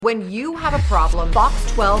When you have a problem,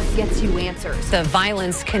 Fox 12 gets you answers. The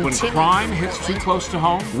violence continues. When crime hits too close to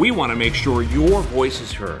home, we want to make sure your voice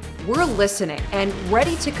is heard. We're listening and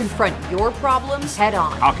ready to confront your problems head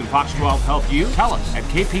on. How can Fox 12 help you? Tell us at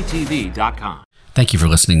kptv.com. Thank you for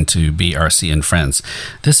listening to BRC and Friends.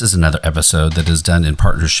 This is another episode that is done in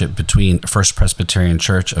partnership between First Presbyterian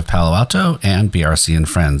Church of Palo Alto and BRC and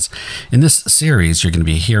Friends. In this series, you're going to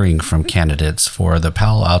be hearing from candidates for the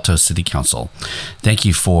Palo Alto City Council. Thank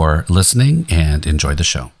you for listening and enjoy the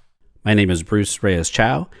show. My name is Bruce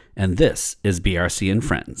Reyes-Chow, and this is BRC and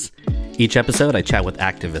Friends. Each episode, I chat with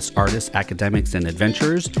activists, artists, academics, and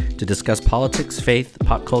adventurers to discuss politics, faith,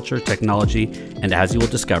 pop culture, technology, and as you will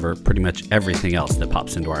discover, pretty much everything else that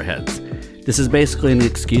pops into our heads. This is basically an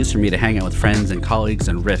excuse for me to hang out with friends and colleagues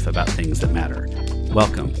and riff about things that matter.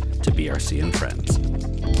 Welcome to BRC and Friends.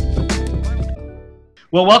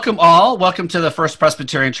 Well, welcome all. Welcome to the First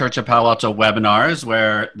Presbyterian Church of Palo Alto webinars,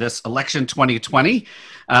 where this election 2020,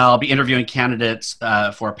 I'll be interviewing candidates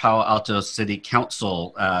for Palo Alto City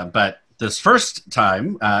Council. But this first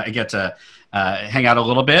time, I get to hang out a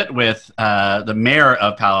little bit with the mayor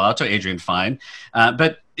of Palo Alto, Adrian Fine.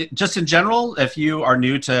 Just in general, if you are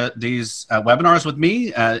new to these webinars with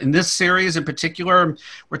me, in this series in particular,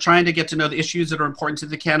 we're trying to get to know the issues that are important to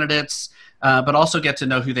the candidates, but also get to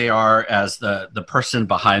know who they are as the person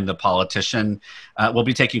behind the politician. We'll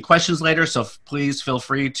be taking questions later, so please feel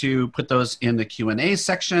free to put those in the Q&A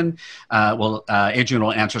section. Adrian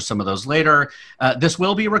will answer some of those later. This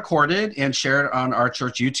will be recorded and shared on our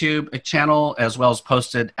church YouTube channel, as well as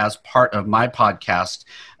posted as part of my podcast,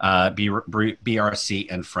 BRC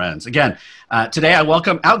and Friends. Again, today I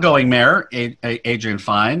welcome outgoing Mayor Adrian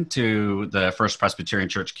Fine to the First Presbyterian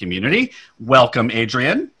Church community. Welcome,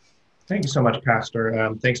 Adrian. Thank you so much,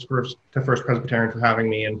 Pastor. Thanks to First Presbyterian for having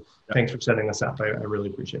me, and thanks for setting this up. I really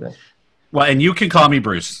appreciate it. Well, and you can call me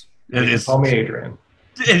Bruce. Call me Adrian.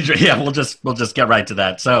 Yeah, we'll just get right to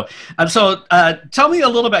that. So tell me a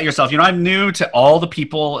little about yourself. You know, I'm new to all the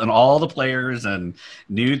people and all the players, and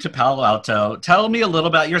new to Palo Alto. Tell me a little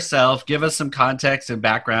about yourself. Give us some context and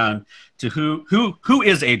background to who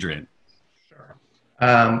is Adrian.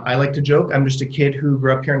 I like to joke, I'm just a kid who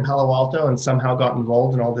grew up here in Palo Alto and somehow got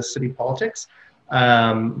involved in all this city politics.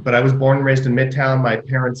 But I was born and raised in Midtown. My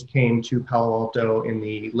parents came to Palo Alto in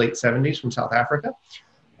the late 70s from South Africa.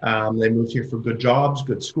 They moved here for good jobs,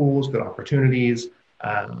 good schools, good opportunities.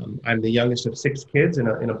 I'm the youngest of 6 kids in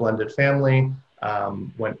a blended family.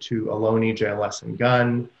 Went to Ohlone, JLS, and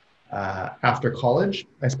Gunn. After college,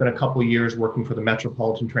 I spent a couple years working for the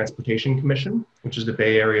Metropolitan Transportation Commission, which is the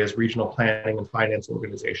Bay Area's regional planning and finance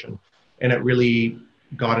organization. And it really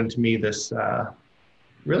got into me this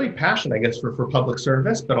really passion, I guess, for public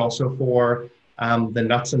service, but also for the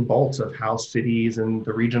nuts and bolts of how cities and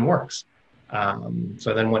the region works.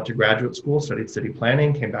 So I then went to graduate school, studied city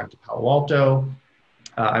planning, came back to Palo Alto.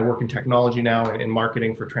 I work in technology now, in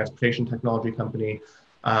marketing for a transportation technology company.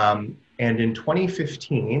 And in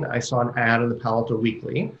 2015, I saw an ad in the Palo Alto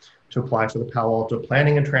Weekly to apply for the Palo Alto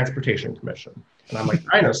Planning and Transportation Commission. And I'm like,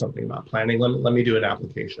 I know something about planning. Let me do an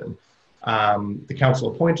application. The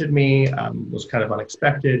council appointed me, was kind of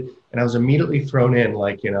unexpected. And I was immediately thrown in,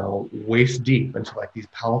 like, waist deep into like these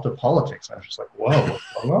Palo Alto politics. I was just like, whoa, what's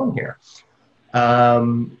going on here?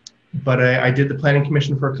 But I did the Planning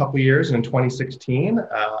Commission for a couple of years. And in 2016,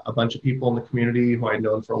 a bunch of people in the community who I'd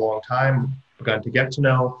known for a long time, begun to get to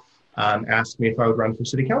know, asked me if I would run for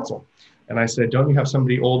city council. And I said, don't you have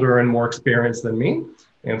somebody older and more experienced than me?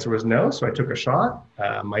 The answer was no, so I took a shot.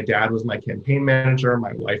 My dad was my campaign manager.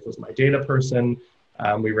 My wife was my data person.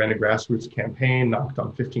 We ran a grassroots campaign, knocked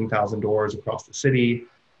on 15,000 doors across the city.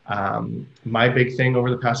 My big thing over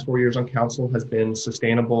the past 4 years on council has been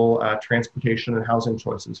sustainable transportation and housing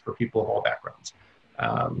choices for people of all backgrounds.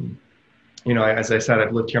 As I said,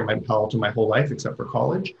 I've lived here in Palo Alto my whole life, except for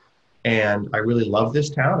college. And I really love this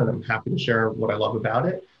town, and I'm happy to share what I love about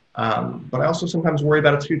it. But I also sometimes worry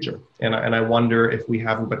about its future. And I wonder if we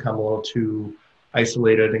haven't become a little too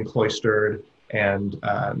isolated and cloistered and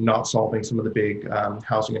not solving some of the big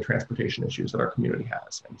housing and transportation issues that our community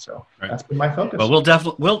has. And so That's been my focus.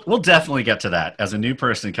 Well, we'll definitely get to that. As a new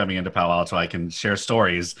person coming into Palo Alto, I can share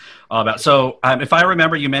stories all about. So if I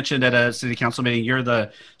remember, you mentioned at a city council meeting, you're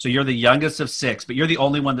the youngest of 6, but you're the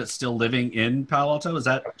only one that's still living in Palo Alto. Is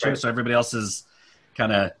that true? Right. So everybody else is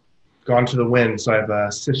kind of gone to the wind. So I have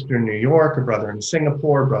a sister in New York, a brother in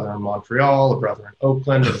Singapore, a brother in Montreal, a brother in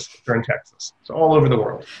Oakland, and a sister in Texas. So all over the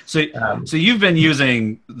world. So you've been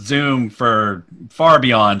using Zoom for far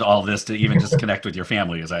beyond all this to even just connect with your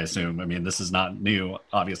family, as I assume. I mean, this is not new,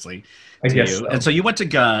 obviously, to you. So. And so you went to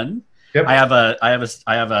Gunn. Yep. I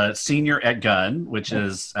have a senior at Gunn, which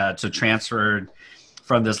is transferred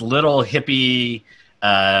from this little hippie,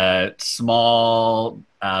 small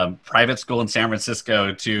private school in San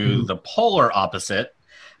Francisco to the polar opposite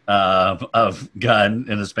of Gunn,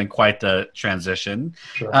 and it's been quite the transition.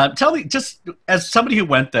 Sure. Tell me, just as somebody who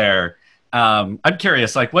went there, I'm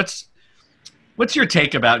curious, like what's your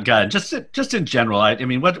take about Gunn? Just in general. I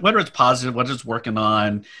mean, what is positive? What is working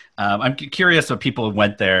on? I'm curious what people who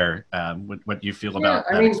went there, what you feel about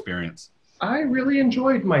that experience. I really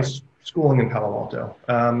enjoyed my schooling in Palo Alto.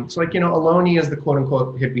 So like, Ohlone is the quote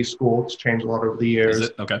unquote hippie school. It's changed a lot over the years. Is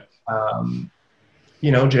it? Okay.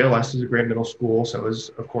 JLS is a great middle school. So is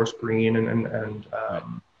of course Green and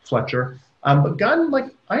Fletcher. But Gunn, like,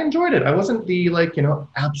 I enjoyed it. I wasn't the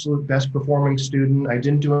absolute best performing student. I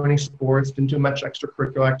didn't do any sports, didn't do much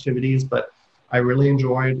extracurricular activities, but I really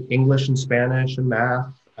enjoyed English and Spanish and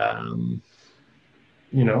math.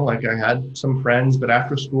 Like I had some friends, but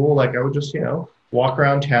after school, like I would just, walk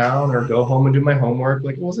around town or go home and do my homework.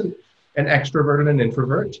 Like it wasn't an extrovert and an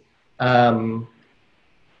introvert.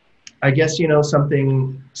 I guess, some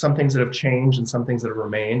things that have changed and some things that have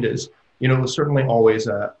remained is, it was certainly always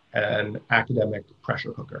an academic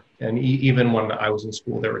pressure cooker. And even when I was in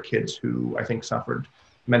school, there were kids who I think suffered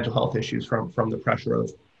mental health issues from the pressure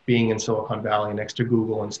of being in Silicon Valley next to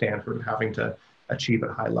Google and Stanford and having to achieve at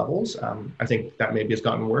high levels. I think that maybe has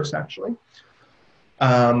gotten worse, actually.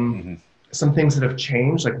 Some things that have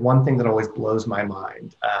changed, like one thing that always blows my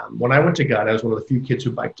mind. When I went to Gunn, I was one of the few kids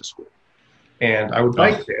who biked to school. And I would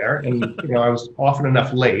bike there, and I was often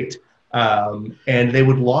enough late, and they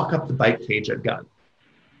would lock up the bike cage at Gunn.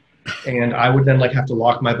 And I would then have to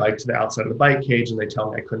lock my bike to the outside of the bike cage, and they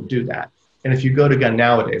tell me I couldn't do that. And if you go to Gunn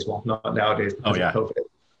nowadays, well, not nowadays because of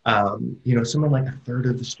COVID, something like a third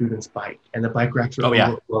of the students bike, and the bike racks are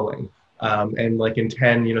overflowing. And like in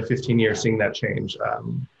 10, 15 years, seeing that change,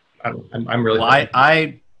 I'm really.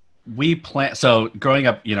 Well, we plan. So growing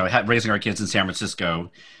up, raising our kids in San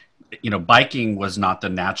Francisco, biking was not the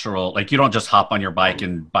natural, like you don't just hop on your bike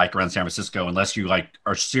and bike around San Francisco unless you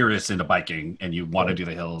are serious into biking and you want to do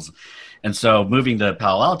the hills. And so moving to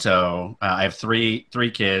Palo Alto, I have three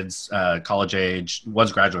kids, college age,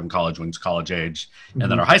 one's graduating college, one's college age, and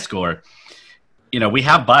then our high schooler. We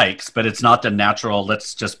have bikes, but it's not the natural,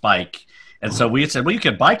 let's just bike. And so we said, well, you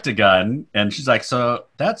could bike to Gunn. And she's like, so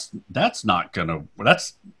that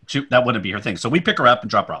wouldn't be her thing. So we pick her up and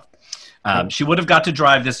drop her off. She would have got to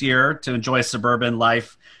drive this year to enjoy suburban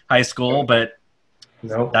life, high school, but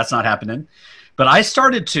that's not happening. But I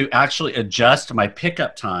started to actually adjust my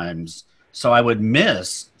pickup times so I would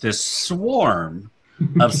miss this swarm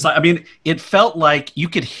of, it felt like you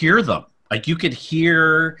could hear them. Like you could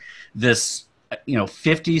hear this,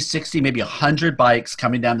 50, 60, maybe 100 bikes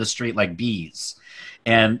coming down the street like bees.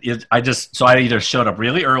 And I either showed up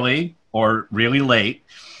really early or really late.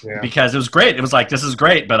 Yeah. Because it was great. It was like, this is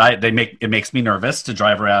great, but it makes me nervous to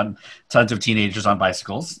drive around tons of teenagers on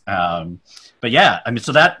bicycles. But yeah,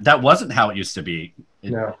 so that wasn't how it used to be.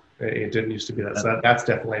 No, it didn't used to be that. So that's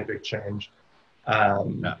definitely a big change. But I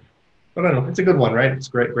don't know, it's a good one, right? It's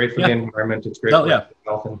great for the environment. It's great for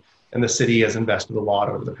health, and the city has invested a lot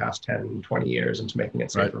over the past 10, 20 years into making it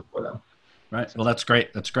safer for them. Right. Well, that's great.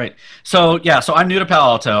 So I'm new to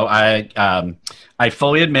Palo Alto. I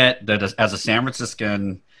fully admit that as a San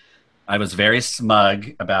Franciscan, I was very smug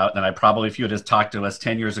about, and I probably, if you had talked to us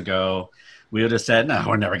 10 years ago, we would have said, no,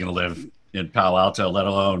 we're never going to live in Palo Alto, let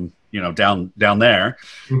alone, down there.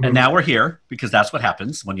 Mm-hmm. And now we're here because that's what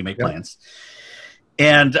happens when you make plans.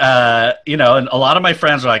 And, and a lot of my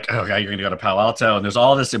friends are like, oh, yeah, you're going to go to Palo Alto. And there's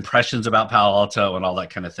all this impressions about Palo Alto and all that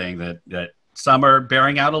kind of thing that some are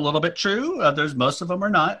bearing out a little bit true. Most of them are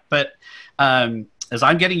not. But as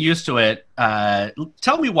I'm getting used to it,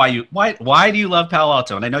 tell me why do you love Palo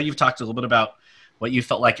Alto? And I know you've talked a little bit about what you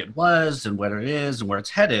felt like it was and what it is and where it's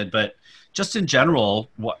headed, but just in general,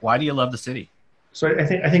 why do you love the city? So I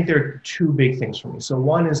think there are two big things for me. So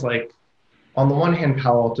one is on the one hand,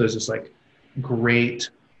 Palo Alto is just great,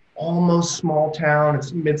 almost small town.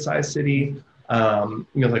 It's a mid-sized city.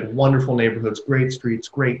 Wonderful neighborhoods, great streets,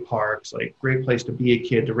 great parks, great place to be a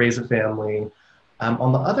kid, to raise a family.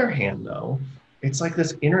 On the other hand, though, it's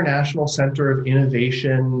this international center of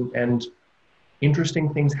innovation and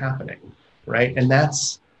interesting things happening, right? And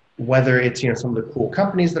that's whether it's, some of the cool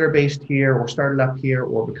companies that are based here or started up here,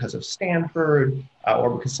 or because of Stanford, or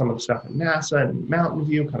because some of the stuff at NASA and Mountain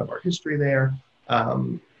View, kind of our history there.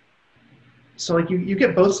 So you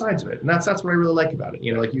get both sides of it. And that's what I really like about it.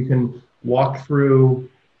 You can walk through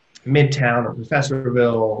Midtown or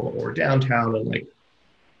Professorville or downtown and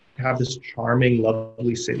have this charming,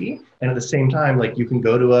 lovely city. And at the same time, like you can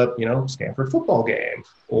go to a, Stanford football game,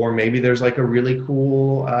 or maybe there's like a really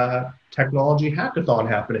cool technology hackathon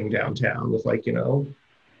happening downtown with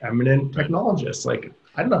eminent technologists. Like,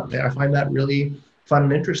 I don't know, I find that really fun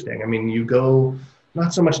and interesting. I mean, you go,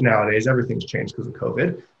 not so much nowadays, everything's changed because of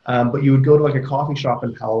COVID, but you would go to like a coffee shop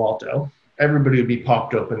in Palo Alto, everybody would be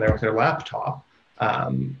popped open there with their laptop.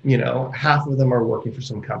 Half of them are working for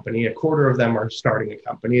some company, a quarter of them are starting a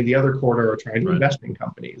company, the other quarter are trying to invest in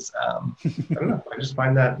companies. I don't know, I just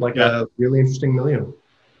find that a really interesting milieu.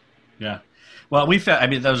 Yeah. Well,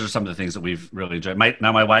 those are some of the things that we've really enjoyed.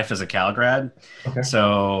 My wife is a Cal grad, okay.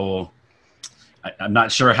 So I'm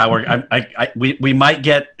not sure how we might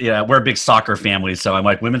get, we're a big soccer family. So I'm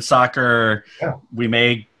like women's soccer. Yeah. We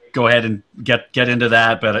may go ahead and get into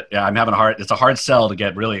that, but I'm having it's a hard sell to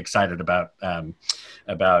get really excited about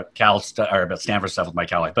Cal or about Stanford stuff with my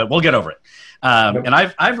Cal life, but we'll get over it. And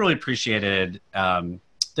I've really appreciated that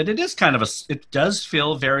it is it does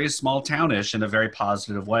feel very small townish in a very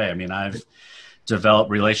positive way. I mean, I've developed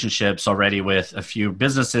relationships already with a few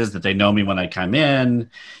businesses that they know me when I come in.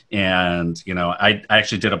 And, I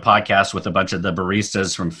actually did a podcast with a bunch of the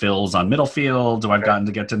baristas from Phil's on Middlefield who I've gotten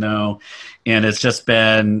to get to know. And it's just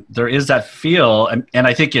there is that feel. And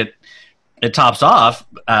I think it tops off.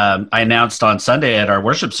 I announced on Sunday at our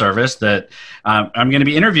worship service that I'm going to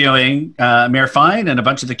be interviewing Mayor Fine and a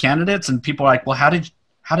bunch of the candidates, and people are like, well, how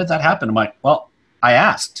did that happen? I'm like, well, I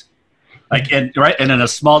asked. And in a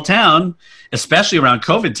small town, especially around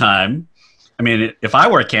COVID time, I mean, if I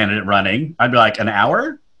were a candidate running, I'd be like, an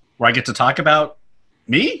hour where I get to talk about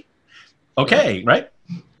me? Okay, right?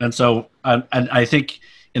 And so, and I think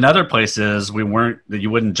in other places you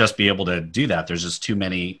wouldn't just be able to do that. There's just too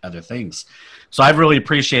many other things. So I've really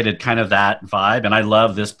appreciated kind of that vibe, and I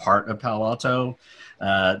love this part of Palo Alto,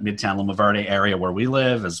 Midtown Loma Verde area where we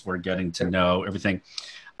live, as we're getting to know everything.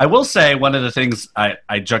 I will say one of the things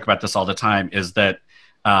I joke about this all the time is that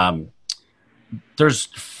there's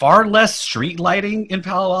far less street lighting in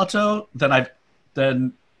Palo Alto than I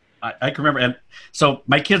can remember. And so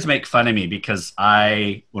my kids make fun of me because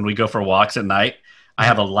when we go for walks at night, I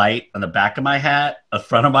have a light on the back of my hat, the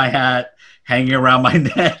front of my hat, hanging around my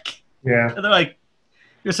neck. Yeah. And they're like,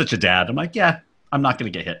 "You're such a dad." I'm like, "Yeah, I'm not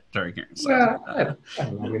going to get hit during here." So, yeah, I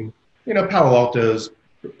don't know. I mean, Palo Alto's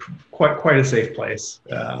quite a safe place,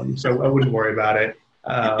 so I wouldn't worry about it.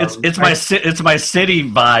 It's my city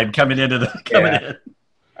vibe coming in.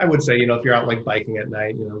 I would say, if you're out like biking at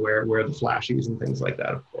night, wear the flashies and things like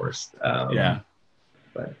that, of course. But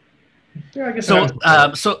yeah, I guess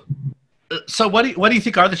so what do you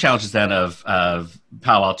think are the challenges then of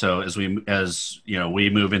Palo Alto as we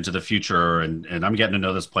move into the future, and I'm getting to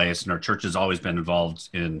know this place, and our church has always been involved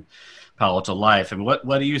in Palo Alto life. I mean,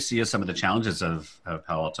 what do you see as some of the challenges of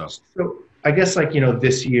Palo Alto? So I guess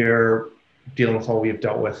this year, dealing with all we've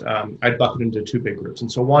dealt with, I'd bucket into two big groups.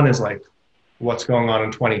 And so one is like what's going on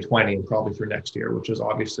in 2020 and probably through next year, which is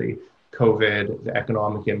obviously COVID, the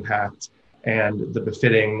economic impact, and the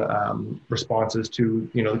befitting responses to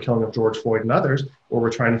the killing of George Floyd and others, where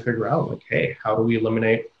we're trying to figure out hey, how do we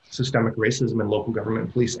eliminate systemic racism in local government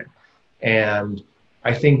and policing? And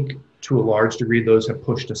I think to a large degree, those have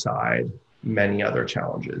pushed aside many other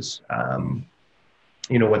challenges.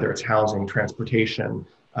 Whether it's housing, transportation,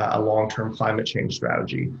 a long-term climate change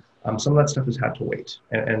strategy. Some of that stuff has had to wait,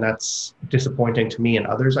 and that's disappointing to me and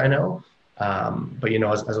others I know. But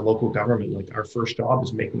as a local government, our first job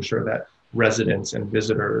is making sure that residents and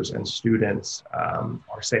visitors and students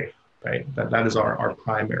are safe, right? That is our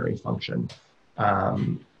primary function.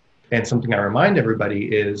 And something I remind everybody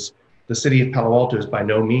is the city of Palo Alto is by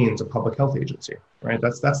no means a public health agency, right?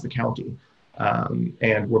 That's the county.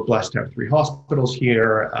 And we're blessed to have 3 hospitals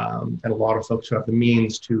here, and a lot of folks who have the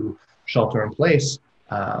means to shelter in place.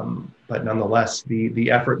 But nonetheless,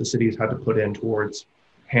 the effort the city has had to put in towards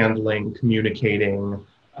handling, communicating,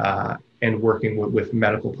 and working with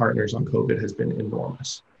medical partners on COVID has been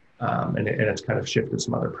enormous. And it's kind of shifted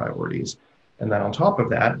some other priorities. And then on top of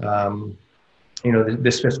that,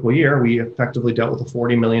 this fiscal year, we effectively dealt with a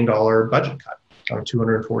 $40 million budget cut on a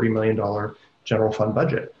 $240 million general fund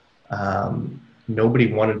budget.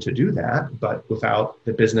 Nobody wanted to do that, but without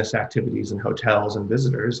the business activities and hotels and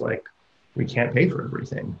visitors, we can't pay for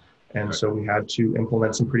everything. And so we had to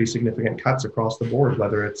implement some pretty significant cuts across the board,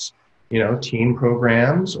 whether it's, teen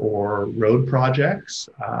programs or road projects,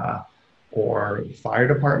 or fire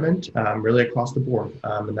department, really across the board.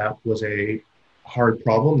 And that was a hard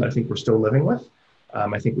problem that I think we're still living with.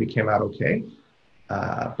 I think we came out okay.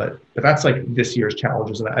 But that's this year's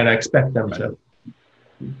challenges, and I expect them to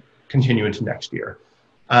continue into next year.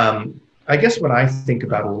 I I guess what I think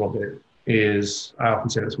about a little bit is, I often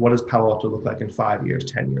say this, what does Palo Alto look like in 5 years,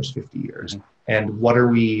 10 years, 50 years? And what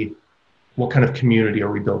kind of community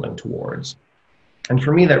are we building towards? And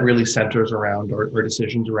for me, that really centers around our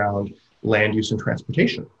decisions around land use and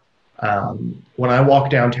transportation. When I walk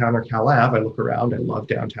downtown or Cal Ave, I look around, I love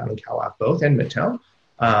downtown and Cal Ave both, and Midtown.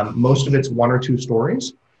 Most of it's 1 or 2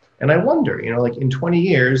 stories. And I wonder, like in 20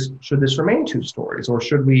 years, should this remain 2 stories, or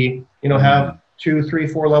should we, have 2, 3,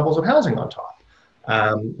 4 levels of housing on top?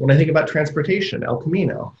 When I think about transportation, El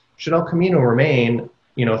Camino, should El Camino remain,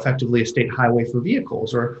 effectively a state highway for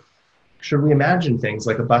vehicles, or should we imagine things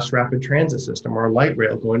like a bus rapid transit system or a light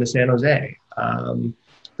rail going to San Jose?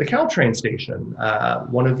 The Caltrain station,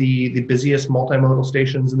 one of the busiest multimodal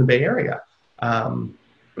stations in the Bay Area.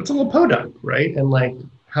 It's a little podunk, right? And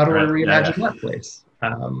how do we reimagine that place?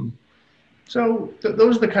 So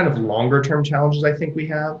those are the kind of longer term challenges I think we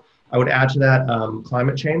have. I would add to that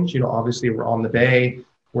climate change. Obviously we're on the Bay,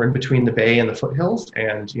 we're in between the Bay and the foothills,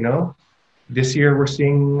 and this year we're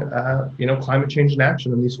seeing climate change in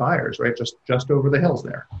action in these fires, right? Just over the hills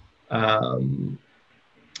there.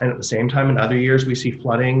 And at the same time, in other years, we see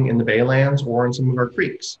flooding in the Baylands or in some of our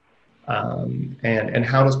creeks. And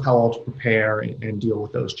how does Palo Alto prepare and deal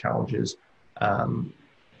with those challenges?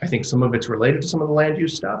 I think some of it's related to some of the land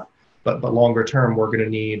use stuff, but longer term, we're going to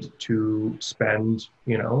need to spend,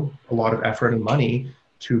 a lot of effort and money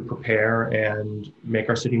to prepare and make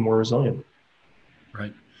our city more resilient.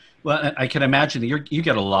 Right. Well, I can imagine that you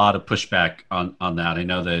get a lot of pushback on that. I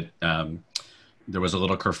know that there was a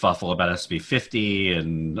little kerfuffle about SB 50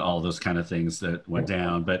 and all those kind of things that went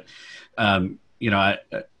down, but and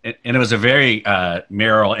it was a very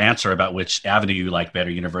narrow answer about which avenue you like better,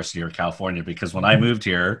 University or California, because when I moved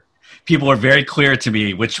here, people were very clear to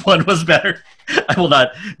me which one was better. I will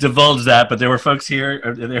not divulge that, but there were folks here,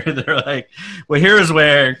 they're like, well, here's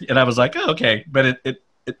where, and I was like, oh, okay, but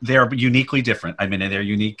they're uniquely different. I mean, they're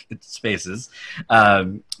unique spaces.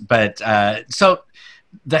 So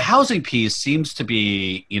the housing piece seems to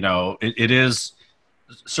be, it is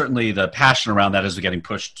certainly the passion around that is getting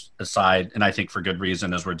pushed aside, and I think for good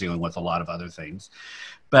reason, as we're dealing with a lot of other things.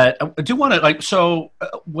 But I do want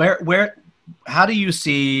to how do you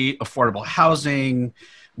see affordable housing,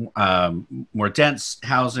 more dense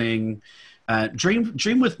housing?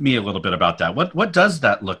 Dream with me a little bit about that. What does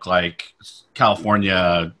that look like?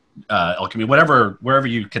 California, El Camino, wherever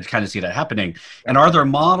you could kind of see that happening. And are there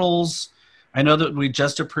models? I know that we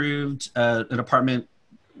just approved an apartment,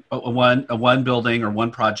 a one building or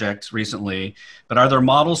one project recently, but are there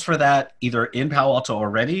models for that either in Palo Alto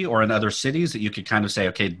already or in other cities that you could kind of say,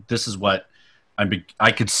 okay, this is what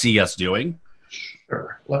I could see us doing?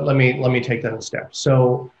 Sure. Let me take that in steps.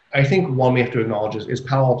 So I think one we have to acknowledge is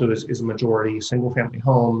Palo Alto is a majority single family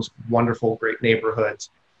homes, wonderful, great neighborhoods,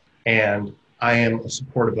 and I am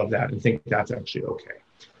supportive of that and think that's actually okay.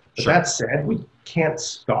 But that said, we can't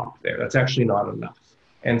stop there. That's actually not enough.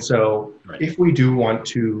 And so if we do want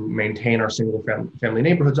to maintain our single family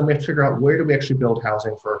neighborhoods, then we have to figure out where do we actually build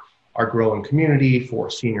housing for our growing community, for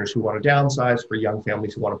seniors who want to downsize, for young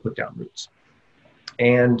families who want to put down roots.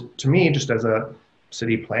 And to me, just as a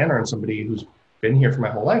city planner and somebody who's been here for my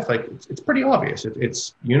whole life, it's pretty obvious.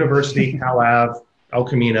 It's University, Cal Ave, El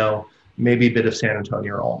Camino, maybe a bit of San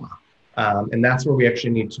Antonio or Alma. And that's where we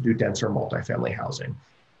actually need to do denser multifamily housing.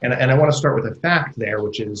 And I want to start with a fact there,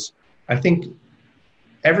 which is, I think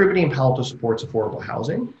everybody in Palo Alto supports affordable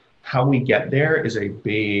housing. How we get there is a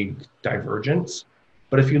big divergence.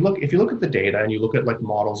 But if you look at the data and you look at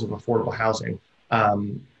models of affordable housing,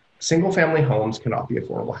 single family homes cannot be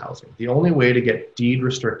affordable housing. The only way to get deed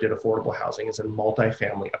restricted affordable housing is in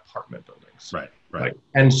multifamily apartment buildings. Right.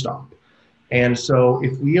 End stop. And so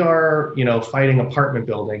if we are, fighting apartment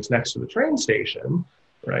buildings next to the train station,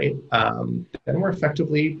 right, then we're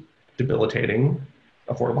effectively debilitating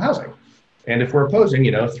affordable housing. And if we're opposing,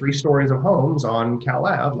 3 stories of homes on Cal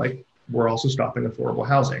Ave, we're also stopping affordable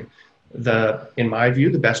housing. In my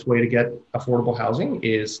view, the best way to get affordable housing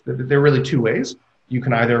is, there are really 2 ways. You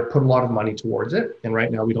can either put a lot of money towards it, and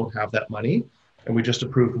right now we don't have that money. And we just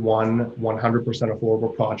approved one 100%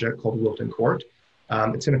 affordable project called Wilton Court.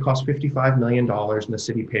 It's going to cost $55 million, and the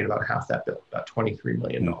city paid about half that bill, about $23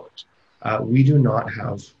 million. We do not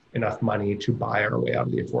have enough money to buy our way out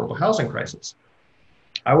of the affordable housing crisis.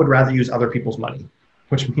 I would rather use other people's money,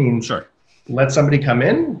 which means let somebody come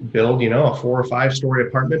in, build, a 4 or 5 story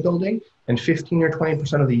apartment building, and 15 or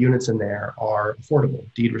 20% of the units in there are affordable,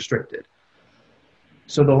 deed restricted.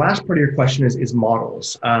 So the last part of your question is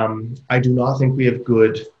models. I do not think we have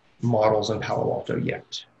good models in Palo Alto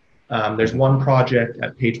yet. There's one project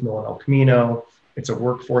at Page Mill and El Camino. It's a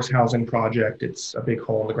workforce housing project. It's a big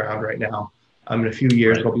hole in the ground right now. In a few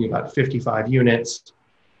years, Right. there'll be about 55 units.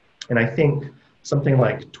 And I think something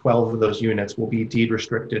like 12 of those units will be deed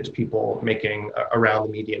restricted to people making around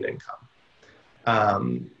the median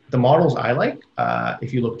income. The models I like,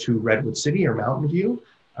 if you look to Redwood City or Mountain View,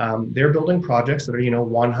 they're building projects that are,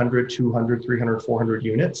 100, 200, 300, 400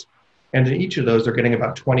 units. And in each of those, they're getting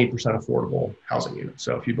about 20% affordable housing units.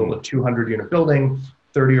 So if you build a 200 unit building,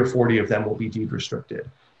 30 or 40 of them will be deed restricted.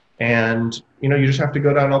 And, you just have to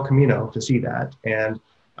go down El Camino to see that. And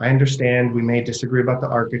I understand we may disagree about the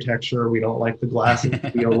architecture. We don't like the glass and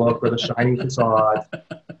steel look or the shiny facade.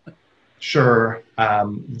 Sure,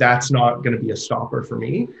 that's not going to be a stopper for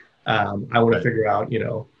me. I want to figure out,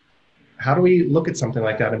 how do we look at something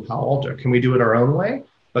like that in Palo Alto? Can we do it our own way,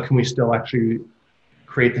 but can we still actually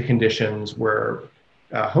create the conditions where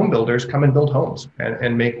home builders come and build homes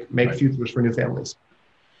and make futures for new families?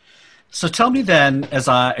 So tell me then,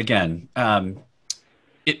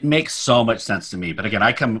 it makes so much sense to me. But again,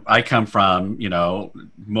 I come from,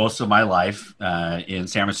 most of my life in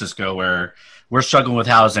San Francisco, where we're struggling with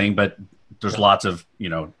housing, but there's lots of,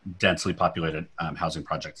 densely populated housing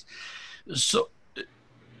projects. So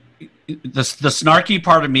the snarky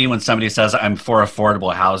part of me when somebody says I'm for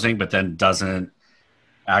affordable housing, but then doesn't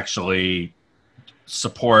actually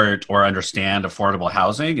support or understand affordable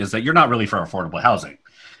housing is that you're not really for affordable housing.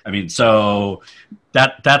 I mean, so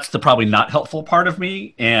that's the probably not helpful part of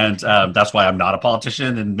me. And that's why I'm not a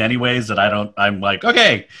politician in many ways, that I'm like,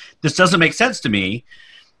 okay, this doesn't make sense to me.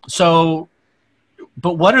 So,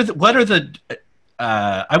 but what are the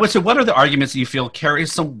arguments that you feel carry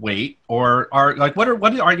some weight, or are like, what are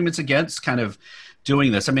the arguments against kind of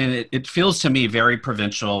doing this? I mean, it feels to me very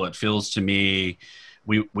provincial. It feels to me,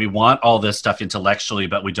 we want all this stuff intellectually,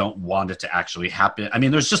 but we don't want it to actually happen. I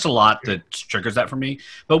mean, there's just a lot that triggers that for me.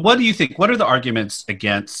 But what do you think? What are the arguments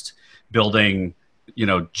against building,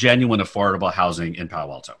 genuine affordable housing in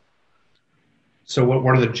Palo Alto? So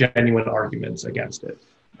what are the genuine arguments against it?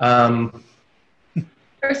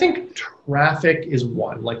 I think traffic is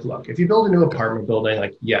one. Like, look, if you build a new apartment building,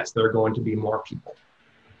 like, yes, there are going to be more people.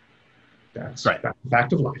 That's a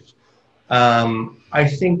fact of life. I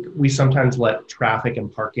think we sometimes let traffic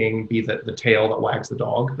and parking be the tail that wags the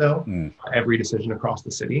dog, though, every decision across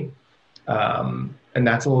the city. And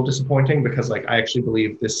that's a little disappointing because, I actually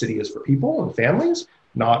believe this city is for people and families,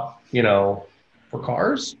 not, for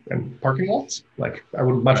cars and parking lots. I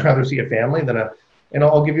would much rather see a family than and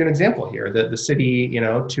I'll give you an example here. The city,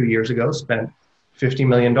 2 years ago spent $50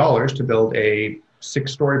 million to build a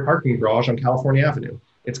 6-story parking garage on California Avenue.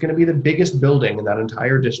 It's going to be the biggest building in that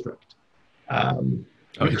entire district.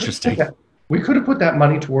 Interesting. We could have put that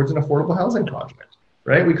money towards an affordable housing project,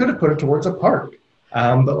 right? We could have put it towards a park.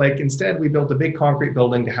 But instead we built a big concrete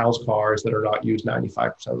building to house cars that are not used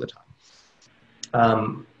 95% of the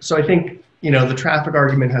time. So I think, the traffic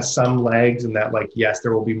argument has some legs in that, yes,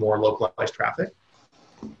 there will be more localized traffic.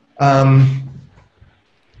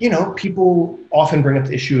 People often bring up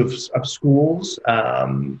the issue of schools,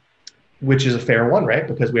 which is a fair one, right?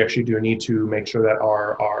 Because we actually do need to make sure that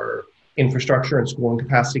our infrastructure and schooling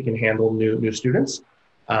capacity can handle new students.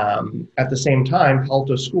 At the same time, Palo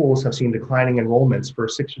Alto schools have seen declining enrollments for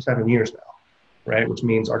 6 or 7 years now, right? Which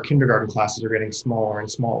means our kindergarten classes are getting smaller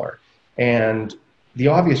and smaller. And the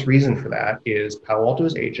obvious reason for that is Palo Alto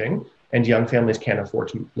is aging and young families can't afford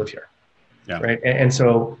to live here, right? And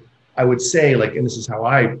so I would say, and this is how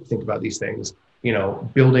I think about these things,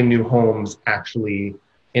 building new homes actually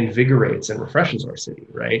invigorates and refreshes our city,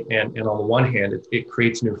 right? And on the one hand, it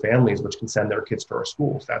creates new families which can send their kids to our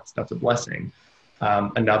schools. That's a blessing.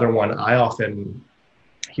 Another one I often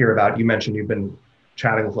hear about, you mentioned you've been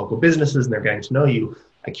chatting with local businesses and they're getting to know you.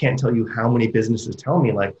 I can't tell you how many businesses tell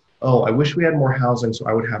me oh, I wish we had more housing so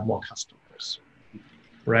I would have more customers,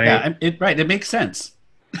 right? Yeah, it makes sense.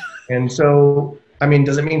 And so, I mean,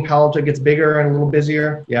 does it mean Palo Alto gets bigger and a little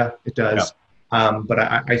busier? Yeah, it does. Yeah. But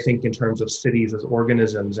I think in terms of cities as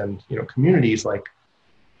organisms and communities,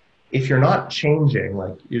 if you're not changing,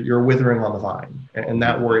 you're withering on the vine, and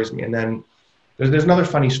that worries me. And then there's another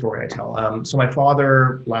funny story I tell. So my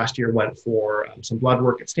father last year went for some blood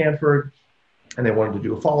work at Stanford, and they wanted to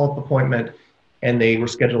do a follow-up appointment, and they were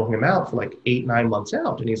scheduling him out for 8-9 months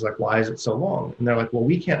out, and he's like, "Why is it so long?" And they're like, "Well,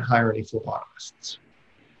 we can't hire any phlebotomists."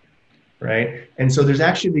 Right? And so there's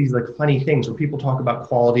actually these funny things when people talk about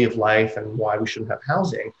quality of life and why we shouldn't have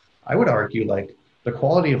housing. I would argue the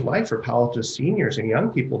quality of life for Palo Alto seniors and young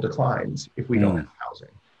people declines if we don't have housing.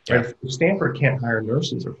 Right? Yeah. If Stanford can't hire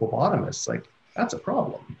nurses or phlebotomists, that's a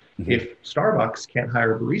problem. Mm-hmm. If Starbucks can't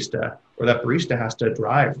hire a barista, or that barista has to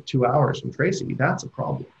drive 2 hours from Tracy, that's a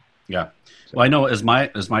problem. Yeah. Well, I know as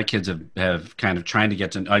my kids have kind of trying to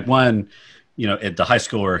get to, like, one, at the high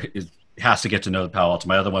schooler has to get to know the Palo Alto.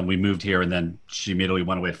 My other one, we moved here and then she immediately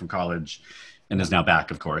went away from college and is now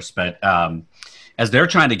back, of course. But as they're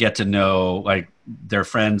trying to get to know, like, their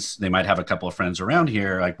friends, they might have a couple of friends around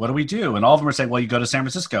here. Like, what do we do? And all of them are saying, well, you go to San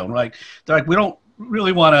Francisco. And they're like, we don't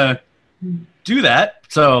really want to do that.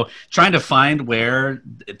 So trying to find where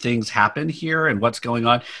things happen here and what's going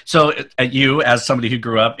on. So you, as somebody who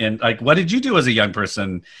grew up in, like, what did you do as a young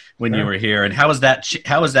person when you were here, and how has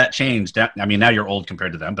that changed? I mean, now you're old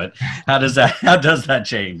compared to them, but how does that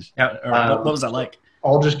change? What was that like?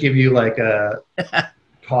 I'll just give you like a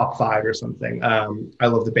top 5 or something. I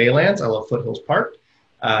love the Baylands. I love Foothills Park.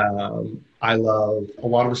 I love a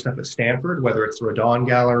lot of the stuff at Stanford, whether it's the Rodin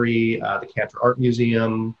Gallery, the Cantor Art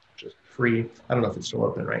Museum, which is free. I don't know if it's still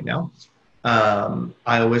open right now. I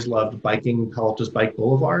always loved biking Palo Alto's bike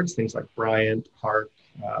boulevards, things like Bryant Park,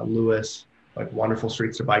 Lewis, like wonderful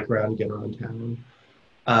streets to bike around, get around town.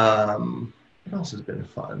 What else has been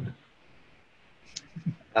fun?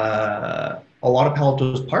 A lot of Palo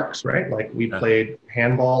Alto's parks, right? Like, we played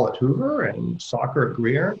handball at Hoover and soccer at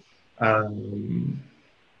Greer.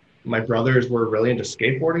 My brothers were really into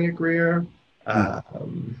skateboarding at Greer.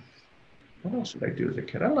 What else did I do as a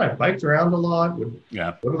kid? I don't know. I biked around a lot. Would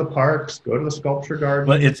go to the parks, go to the sculpture garden.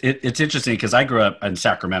 Well, it's interesting because I grew up in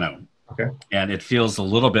Sacramento. Okay. And it feels a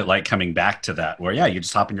little bit like coming back to that, where, you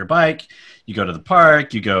just hop on your bike, you go to the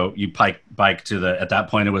park, you bike to at that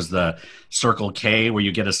point it was the Circle K where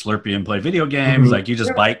you get a Slurpee and play video games. Like, you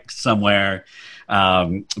just bike somewhere.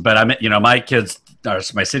 But my kids,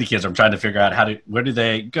 my city kids, I'm trying to figure out where do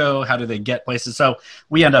they go? How do they get places? So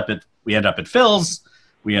we end up at Phil's,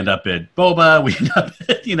 we end up at Boba, we end up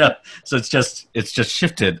at, so it's just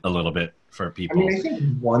shifted a little bit for people. I mean, I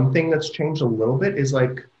think one thing that's changed a little bit is,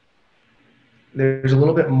 like, there's a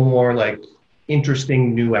little bit more, like,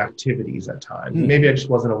 interesting new activities at times. Maybe I just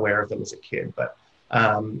wasn't aware of them as a kid, but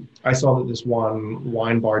I saw that this one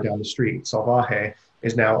wine bar down the street, Salvaje,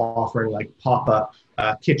 is now offering, like, pop-up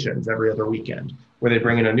kitchens every other weekend, where they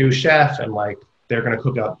bring in a new chef and, like, they're going to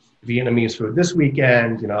cook up Vietnamese food this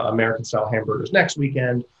weekend, American-style hamburgers next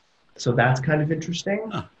weekend. So that's kind of interesting.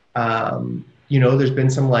 There's been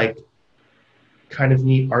some, like, kind of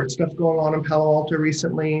neat art stuff going on in Palo Alto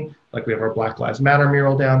recently. Like, we have our Black Lives Matter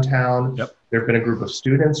mural downtown. Yep. There have been a group of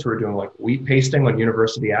students who are doing, like, wheat pasting on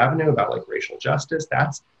University Avenue about, like, racial justice.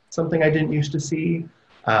 That's something I didn't used to see.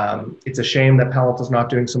 It's a shame that Palo Alto's not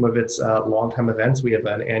doing some of its long-time events. We have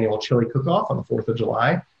an annual chili cook-off on the 4th of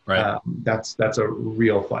July. Right. That's a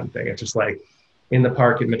real fun thing. It's just like in the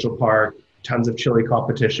park at Mitchell Park, tons of chili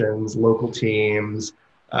competitions, local teams.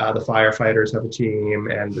 The firefighters have a team,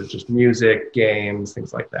 and there's just music, games,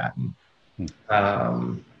 things like that. And,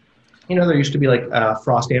 there used to be, like,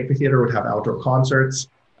 Frost Amphitheater would have outdoor concerts.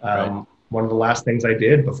 One of the last things I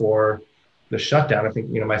did before the shutdown, I think,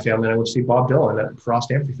 my family and I would see Bob Dylan at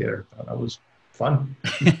Frost Amphitheater. That was fun.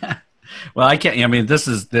 Well, I can't. I mean, the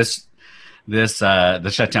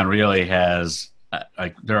shutdown really has.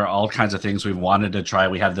 There are all kinds of things we've wanted to try.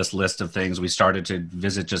 We have this list of things we started to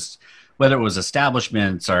visit, just whether it was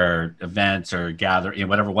establishments or events or gathering,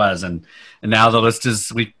 whatever it was, and now the list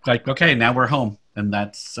is okay, now we're home, and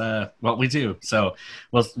that's what we do. So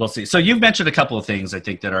we'll see. So you've mentioned a couple of things I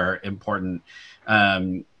think that are important.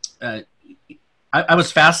 I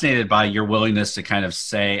was fascinated by your willingness to kind of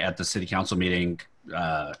say at the city council meeting,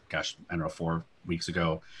 I don't know, 4 weeks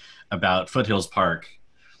ago, about Foothills Park.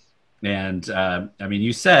 And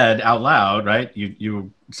you said out loud, right?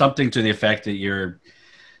 You something to the effect that you're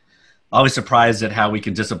always surprised at how we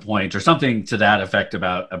can disappoint, or something to that effect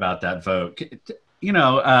about that vote.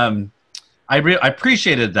 I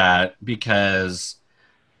appreciated that, because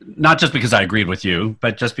not just because I agreed with you,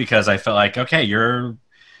 but just because I felt like, okay, you're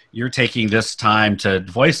taking this time to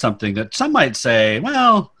voice something that some might say,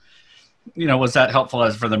 well, was that helpful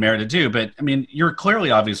as for the mayor to do? But I mean, you're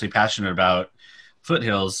clearly obviously passionate about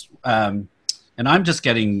Foothills. And I'm just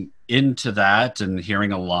getting into that and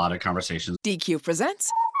hearing a lot of conversations. DQ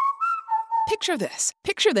presents. Picture this.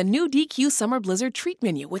 Picture the new DQ Summer Blizzard treat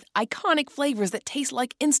menu with iconic flavors that taste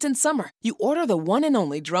like instant summer. You order the one and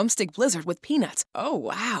only Drumstick Blizzard with peanuts. Oh,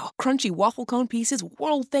 wow. Crunchy waffle cone pieces,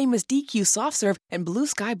 world-famous DQ soft serve, and Blue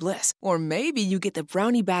Sky Bliss. Or maybe you get the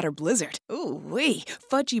Brownie Batter Blizzard. Ooh-wee.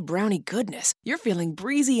 Fudgy brownie goodness. You're feeling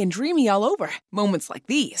breezy and dreamy all over. Moments like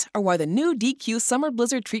these are why the new DQ Summer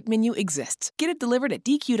Blizzard treat menu exists. Get it delivered at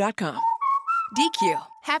DQ.com. DQ.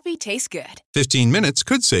 Happy tastes good. 15 minutes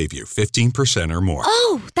could save you 15% or more.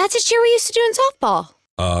 Oh, that's a cheer we used to do in softball.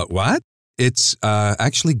 What? It's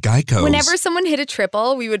actually Geico's. Whenever someone hit a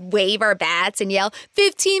triple, we would wave our bats and yell,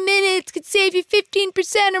 15 minutes could save you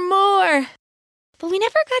 15% or more. But we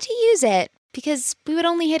never got to use it because we would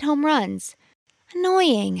only hit home runs.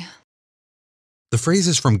 Annoying. The phrase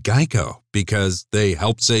is from Geico because they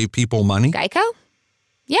help save people money. Geico?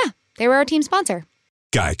 Yeah, they were our team sponsor.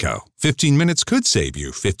 Geico. 15 minutes could save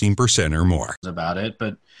you 15% or more. About it,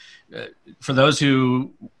 but for those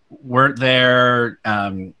who weren't there,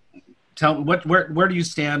 tell where do you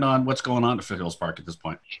stand on what's going on at Foothills Park at this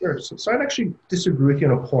point? Sure. So I'd actually disagree with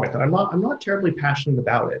you on a point that I'm not terribly passionate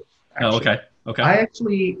about it. Actually. Oh, okay. Okay. I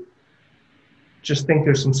actually just think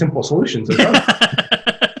there's some simple solutions as well.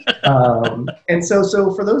 And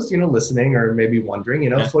so for those listening or maybe wondering,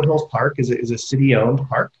 Foothills Park is a city-owned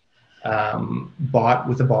park, bought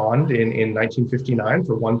with a bond in 1959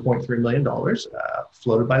 for $1.3 million,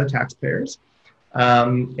 floated by the taxpayers.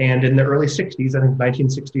 And in the early 60s, I think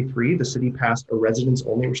 1963, the city passed a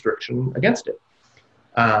residents-only restriction against it,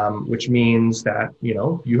 which means that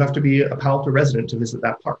you have to be a Palo Alto resident to visit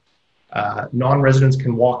that park. Non-residents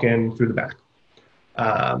can walk in through the back.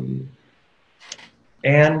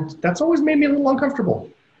 And that's always made me a little uncomfortable,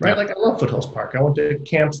 right? Yeah. Like I love Foothills Park. I went to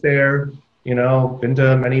camps there, been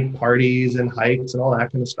to many parties and hikes and all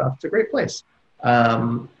that kind of stuff. It's a great place.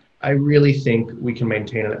 I really think we can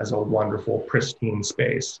maintain it as a wonderful, pristine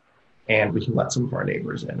space, and we can let some of our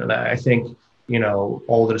neighbors in. And I think,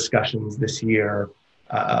 all the discussions this year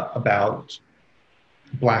about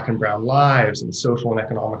Black and brown lives and social and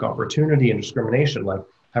economic opportunity and discrimination,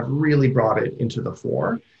 have really brought it into the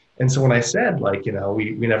fore. And so when I said,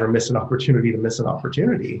 we never miss an opportunity to miss an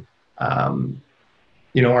opportunity,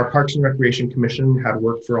 our Parks and Recreation Commission had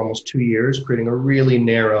worked for almost 2 years, creating a really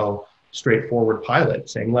narrow, straightforward pilot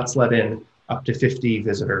saying, let's let in up to 50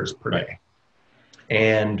 visitors per day.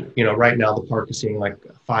 And, right now the park is seeing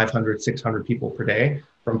 500, 600 people per day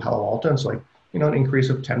from Palo Alto. And so an increase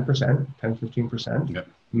of 10%, 15%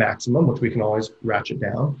 maximum, which we can always ratchet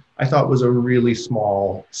down, I thought was a really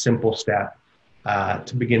small, simple step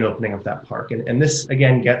to begin opening up that park. And this,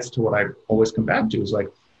 again, gets to what I always come back to is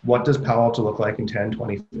what does Palo Alto look like in 10,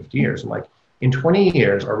 20, 50 years? And in 20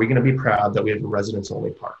 years, are we going to be proud that we have a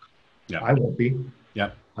residents-only park? Yeah. I won't be.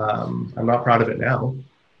 Yeah. I'm not proud of it now.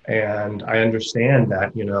 And I understand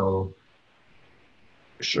that,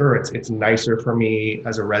 sure, it's nicer for me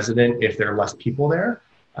as a resident if there are less people there.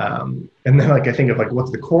 And then I think of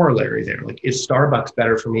what's the corollary there? Is Starbucks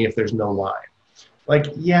better for me if there's no line?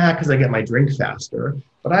 Yeah, because I get my drink faster,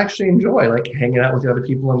 but I actually enjoy hanging out with the other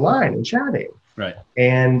people in line and chatting. Right.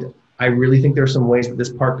 And I really think there are some ways that this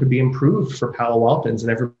park could be improved for Palo Altans and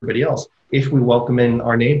everybody else if we welcome in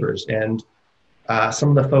our neighbors. And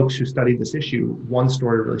some of the folks who studied this issue, one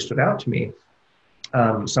story really stood out to me.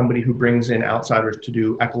 Somebody who brings in outsiders to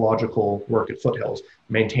do ecological work at Foothills,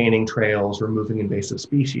 maintaining trails, removing invasive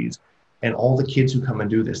species. And all the kids who come and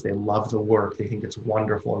do this, they love the work. They think it's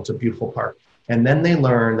wonderful. It's a beautiful park. And then they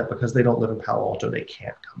learn that because they don't live in Palo Alto, they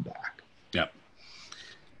can't come back. Yeah.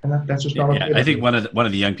 And that's just not okay. I think one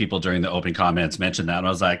of the young people during the open comments mentioned that, and I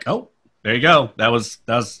was like, oh, there you go. That was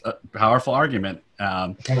a powerful argument.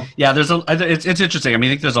 It's interesting. I mean,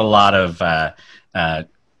 I think there's a lot of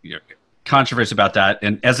controversy about that.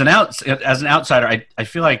 And as an outsider, I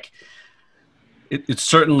feel like it's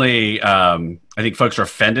certainly, I think folks are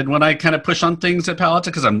offended when I kind of push on things at Palo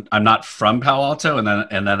Alto because I'm not from Palo Alto,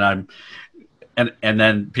 and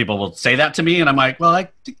then people will say that to me, and I'm like, well, I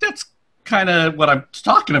think that's kind of what I'm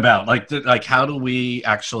talking about. How do we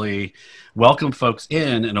actually welcome folks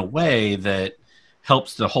in a way that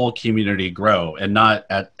helps the whole community grow, and not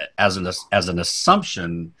as an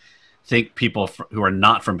assumption think people who are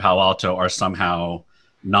not from Palo Alto are somehow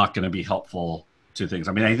not going to be helpful to things.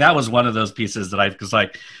 I mean, that was one of those pieces that because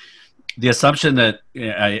the assumption that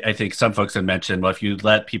I think some folks had mentioned, well, if you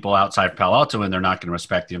let people outside Palo Alto and they're not going to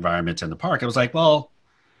respect the environment in the park, it was well,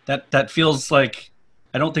 that feels like,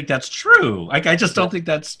 I don't think that's true. I just don't think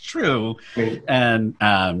that's true. And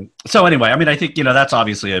so anyway, I mean, I think, that's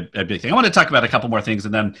obviously a big thing. I want to talk about a couple more things,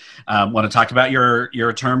 and then want to talk about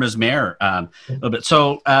your term as mayor a little bit.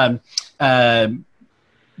 So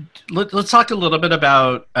let's talk a little bit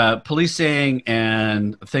about policing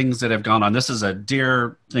and things that have gone on. This is a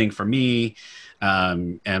dear thing for me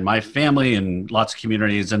and my family and lots of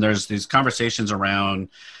communities. And there's these conversations around,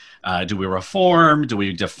 do we reform? Do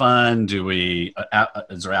we defund?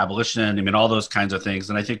 Is there abolition? I mean, all those kinds of things.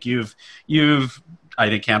 And I think you've I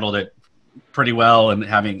think handled it pretty well, and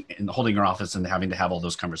holding your office and having to have all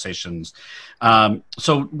those conversations.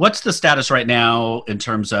 So what's the status right now in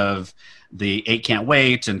terms of the 8 Can't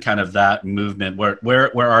Wait and kind of that movement?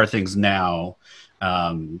 Where are things now?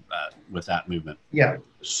 with that movement? Yeah.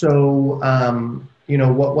 So,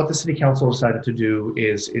 what the city council decided to do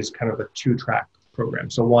is kind of a two-track program.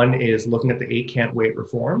 So one is looking at the 8 can't wait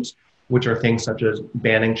reforms, which are things such as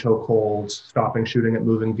banning chokeholds, stopping shooting at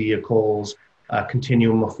moving vehicles,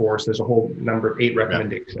 continuum of force. There's a whole number of 8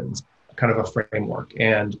 recommendations, kind of a framework.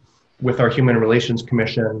 And with our Human Relations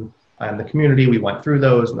Commission and the community, we went through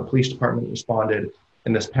those, and the police department responded.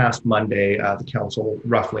 And this past Monday, the council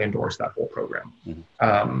roughly endorsed that whole program.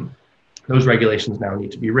 Mm-hmm. Those regulations now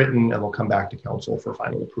need to be written, and will come back to council for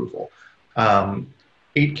final approval.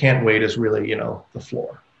 8 can't wait is really, the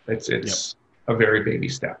floor. It's a very baby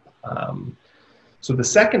step. So the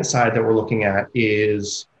second side that we're looking at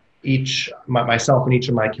is myself and each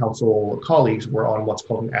of my council colleagues were on what's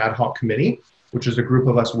called an ad hoc committee, which is a group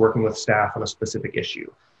of us working with staff on a specific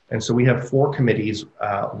issue. And so we have 4 committees.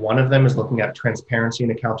 One of them is looking at transparency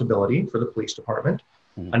and accountability for the police department.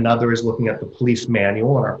 Mm-hmm. Another is looking at the police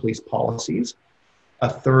manual and our police policies. A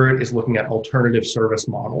third is looking at alternative service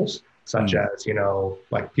models, such as,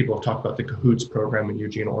 like people have talked about the CAHOOTS program in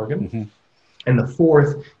Eugene, Oregon. Mm-hmm. And the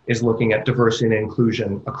fourth is looking at diversity and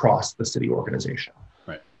inclusion across the city organization.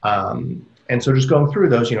 Right. And so just going through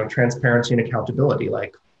those, transparency and accountability,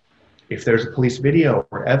 like if there's a police video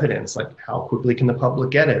or evidence, like how quickly can the public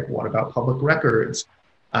get it? What about public records?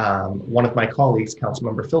 One of my colleagues,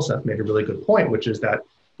 Councilmember Filseth, made a really good point, which is that,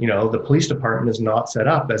 the police department is not set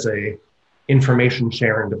up as a information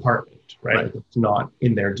sharing department, right? It's not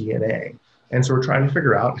in their DNA. And so we're trying to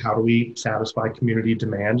figure out how do we satisfy community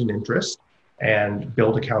demand and interest and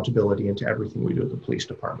build accountability into everything we do at the police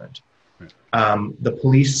department. Right. The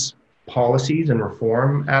police policies and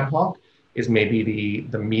reform ad hoc is maybe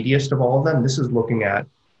the meatiest of all of them. This is looking at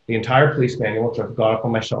the entire police manual, which I've got up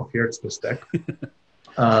on my shelf here. It's this thick.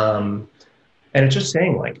 And it's just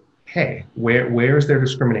saying like, hey, where is there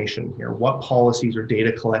discrimination here? What policies or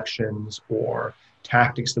data collections or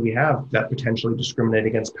tactics do we have that potentially discriminate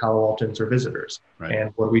against Palo Altans or visitors? Right.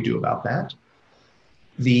 And what do we do about that?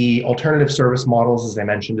 The alternative service models, as I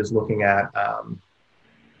mentioned, is looking at,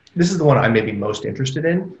 this is the one I may be most interested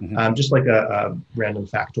in. Mm-hmm. Just like a random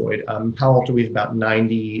factoid. Palo Alto, we have about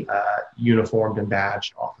 90 uniformed and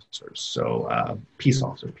badged officers. So peace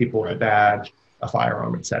officers, people with a badge, a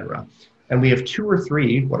firearm, etc. And we have 2 or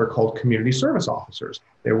 3 what are called community service officers.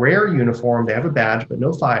 They wear a uniform, they have a badge, but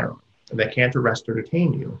no firearm. They can't arrest or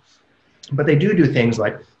detain you. But they do things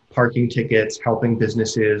like parking tickets, helping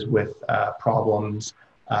businesses with problems,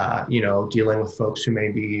 dealing with folks who may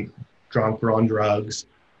be drunk or on drugs.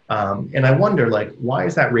 And I wonder, like, why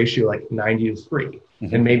is that ratio like 90 to 3?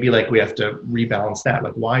 Mm-hmm. And maybe like we have to rebalance that.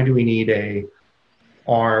 Like, why do we need a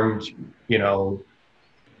armed,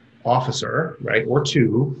 officer, right, or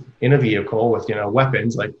 2 in a vehicle with,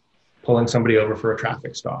 weapons, like pulling somebody over for a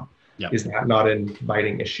traffic stop? Yep. Is that not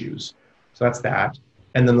inviting issues? So that's that.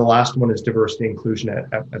 And then the last one is diversity and inclusion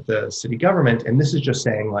at the city government. And this is just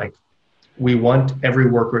saying, like, we want every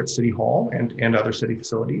worker at City Hall and other city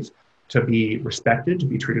facilities to be respected, to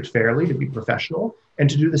be treated fairly, to be professional, and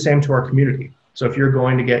to do the same to our community. So if you're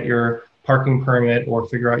going to get your parking permit or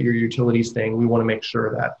figure out your utilities thing, we want to make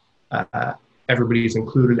sure that everybody's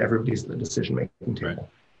included, everybody's at the decision-making table.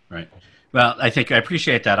 Right. Well, I think I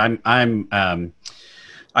appreciate that.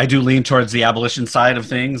 I do lean towards the abolition side of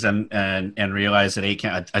things and realize that 8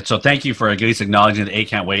 can't. So thank you for at least acknowledging that 8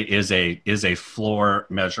 can't wait is a floor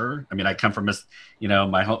measure. I mean, I come from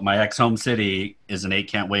my ex-home city is an 8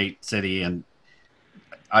 can't wait city, and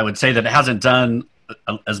I would say that it hasn't done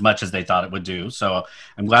as much as they thought it would do. So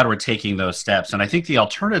I'm glad we're taking those steps. And I think the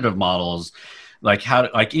alternative models, I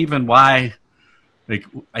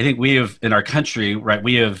think we have in our country, right,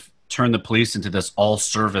 we have turned the police into this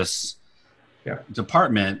all-service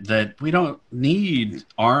department that we don't need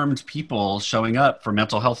armed people showing up for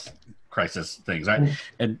mental health crisis things, right?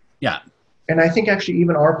 And I think actually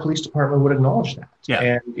even our police department would acknowledge that.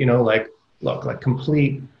 Yeah. And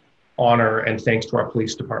complete honor and thanks to our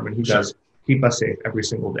police department who does keep us safe every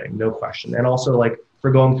single day, no question. And also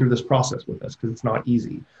for going through this process with us, because it's not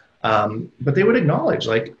easy. But they would acknowledge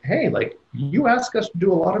hey, you ask us to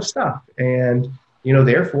do a lot of stuff, and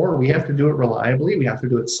therefore we have to do it reliably. We have to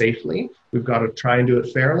do it safely. We've got to try and do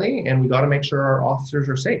it fairly, and we got to make sure our officers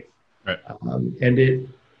are safe. Right. And it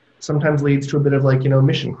sometimes leads to a bit of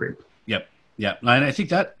mission creep. Yep. Yeah. And I think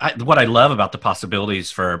that what I love about the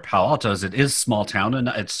possibilities for Palo Alto is it is small town, and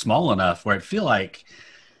it's small enough where I feel like,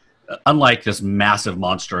 unlike this massive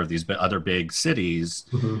monster of these other big cities,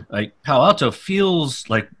 mm-hmm. Palo Alto feels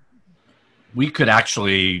like we could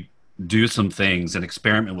actually do some things and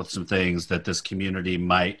experiment with some things that this community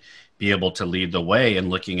might be able to lead the way in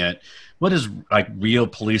looking at what does real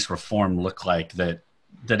police reform look like that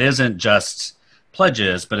that isn't just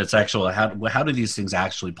pledges, but it's actual how do these things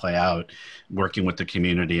actually play out, working with the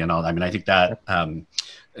community and all that. I mean, I think that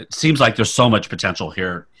it seems like there's so much potential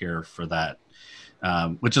here for that,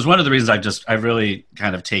 which is one of the reasons I've really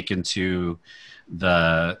kind of taken to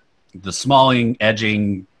the smalling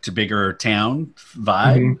edging to bigger town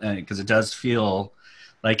vibe, because it does feel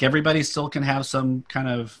like everybody still can have some kind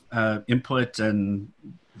of input and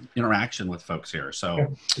interaction with folks here.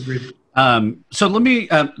 So, so let me,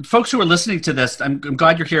 folks who are listening to this, I'm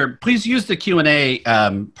glad you're here. Please use the Q&A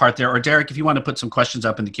part there, or Derek, if you want to put some questions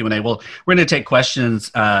up in the Q&A. We're going to take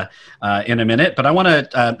questions in a minute, but I want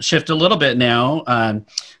to shift a little bit now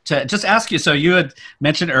to just ask you. So you had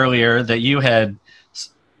mentioned earlier that you had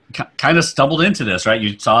kind of stumbled into this, right?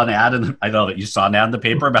 You saw an ad, and I know that you saw an ad in the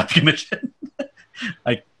paper about the commission.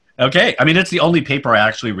 Like, okay, I mean, it's the only paper I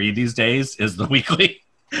actually read these days is the Weekly.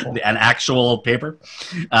 An actual paper,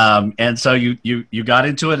 and so you got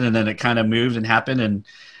into it, and then it kind of moved and happened. And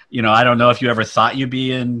I don't know if you ever thought you'd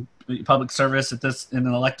be in public service in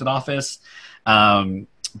an elected office,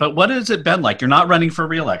 but what has it been like? You're not running for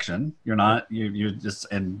re-election. You're not. You just,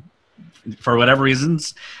 and for whatever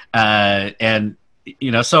reasons, and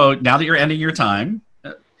so now that you're ending your time,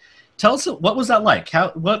 tell us, what was that like?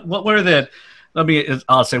 What were the?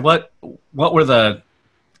 I'll say what were the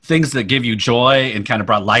things that give you joy and kind of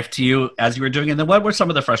brought life to you as you were doing it? And then what were some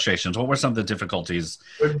of the frustrations? What were some of the difficulties?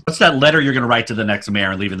 What's that letter you're going to write to the next mayor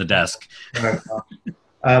and leave in the desk?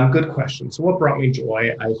 Good question. So what brought me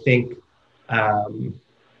joy? I think to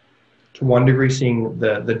one degree, seeing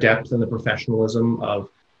the depth and the professionalism of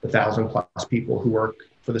the 1,000+ people who work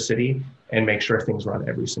for the city and make sure things run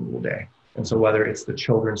every single day. And so whether it's the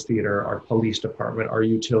children's theater, our police department, our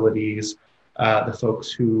utilities, the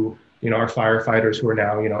folks who our firefighters who are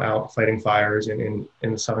now, out fighting fires in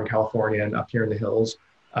Southern California and up here in the hills.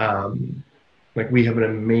 We have an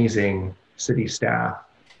amazing city staff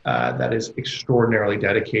that is extraordinarily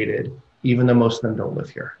dedicated, even though most of them don't live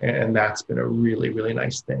here. And that's been a really, really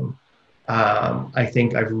nice thing. I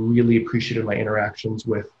think I've really appreciated my interactions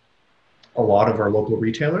with a lot of our local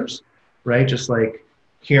retailers, right? Just like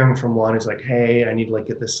hearing from one is like, hey, I need to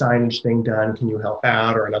get this signage thing done. Can you help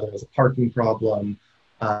out? Or another has a parking problem.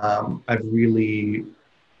 I've really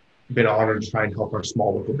been honored to try and help our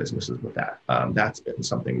small local businesses with that. That's been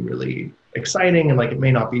something really exciting, and it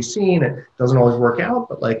may not be seen, it doesn't always work out,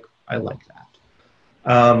 but I like that.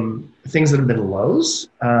 Things that have been lows.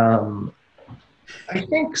 I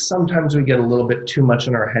think sometimes we get a little bit too much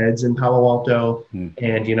in our heads in Palo Alto,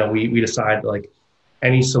 and we decide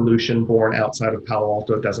any solution born outside of Palo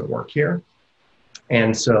Alto doesn't work here,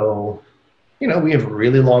 and so. We have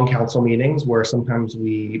really long council meetings where sometimes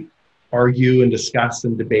we argue and discuss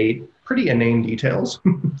and debate pretty inane details.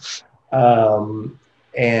 And,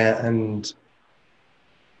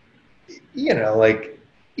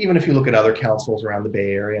 even if you look at other councils around the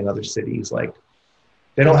Bay Area and other cities,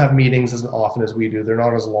 they don't have meetings as often as we do. They're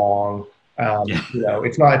not as long.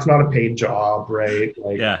 It's not a paid job, right?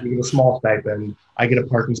 You get a small stipend. I get a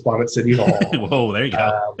parking spot at City Hall. Whoa, there you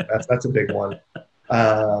go. That's a big one.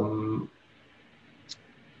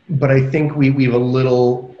 But I think we've a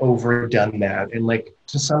little overdone that, and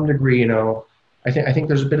to some degree, I think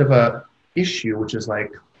there's a bit of a issue, which is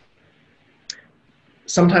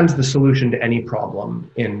sometimes the solution to any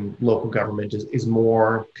problem in local government is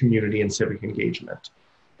more community and civic engagement,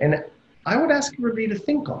 and I would ask everybody to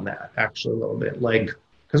think on that actually a little bit,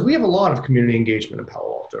 because we have a lot of community engagement in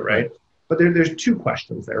Palo Alto, right? But there's two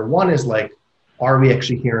questions there. One is are we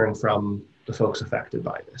actually hearing from the folks affected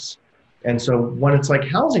by this? And so when it's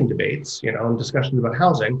housing debates, and discussions about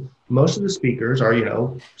housing, most of the speakers are,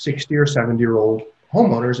 60 or 70-year-old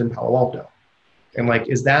homeowners in Palo Alto. And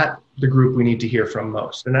is that the group we need to hear from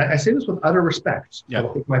most? And I say this with utter respect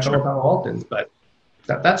with my fellow Palo Altans, but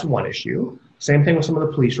that's one issue. Same thing with some of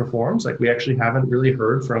the police reforms. We actually haven't really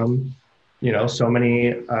heard from, so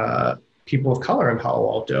many people of color in Palo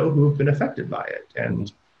Alto who have been affected by it.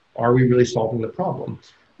 And are we really solving the problem?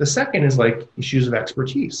 The second is issues of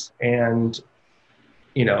expertise, and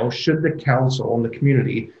should the council and the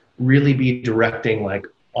community really be directing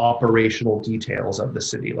operational details of the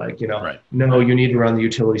city? No, you need to run the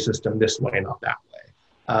utility system this way, not that way.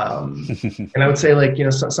 And I would say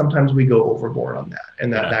sometimes we go overboard on that,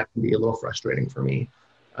 and that can be a little frustrating for me,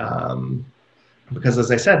 because as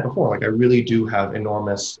I said before, I really do have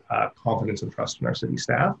enormous confidence and trust in our city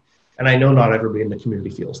staff, and I know not everybody in the community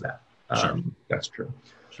feels that. That's true.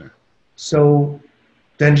 So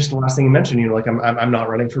then just the last thing you mentioned, I'm not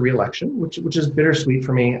running for re-election, which is bittersweet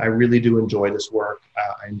for me. I really do enjoy this work.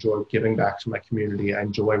 I enjoy giving back to my community. I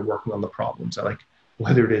enjoy working on the problems. I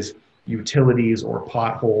whether it is utilities or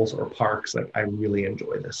potholes or parks. Like, I really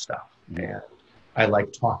enjoy this stuff. And I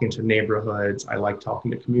like talking to neighborhoods. I like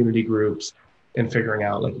talking to community groups and figuring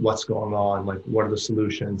out like what's going on, like what are the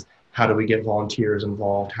solutions? How do we get volunteers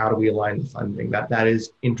involved? How do we align the funding? That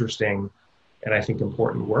is interesting and I think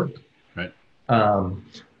important work. Right.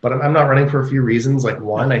 But I'm not running for a few reasons. Like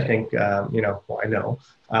one, I think, I know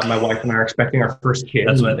my wife and I are expecting our first kid.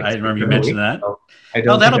 That's what I remember you mentioned that. So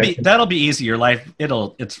that'll be easy. Your life,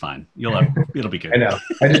 it's fine. It'll be good. I know.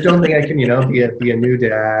 I just don't think I can, be a new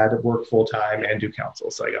dad, work full time, and do counsel.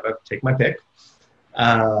 So I gotta take my pick.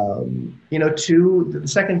 Two. The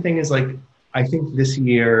second thing is like, I think this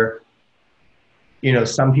year,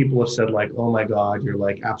 some people have said like, oh my God, you're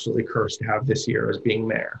like absolutely cursed to have this year as being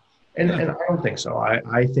mayor. And I don't think so.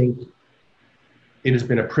 I think it has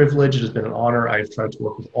been a privilege. It has been an honor. I've tried to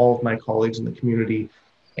work with all of my colleagues in the community.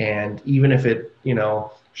 And even if it,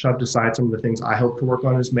 shoved aside some of the things I hope to work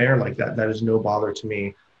on as mayor, like that is no bother to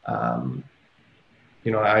me. I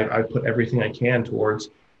put everything I can towards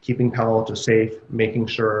keeping Palo Alto safe, making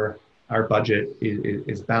sure our budget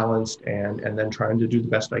is balanced, and then trying to do the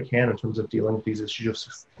best I can in terms of dealing with these issues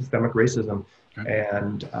of systemic racism. Okay.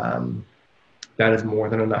 And that is more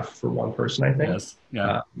than enough for one person, I think. Yes.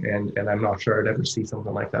 Yeah. And I'm not sure I'd ever see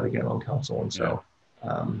something like that again on council. And so,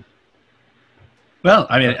 well,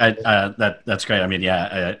 I mean, that's great. I mean,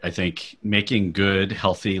 I think making good,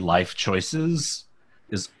 healthy life choices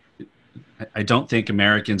is, I don't think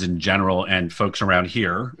Americans in general and folks around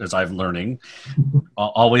here, as I'm learning,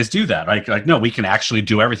 always do that. Like, no, we can actually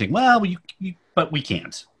do everything. Well, but we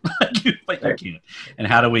can't. But you can't. And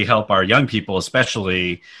how do we help our young people,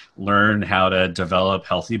 especially, learn how to develop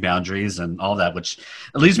healthy boundaries and all that? Which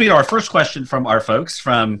leads me to our first question from our folks,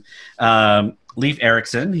 from Leif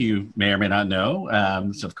Erickson, who you may or may not know.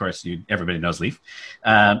 So, of course, everybody knows Leif.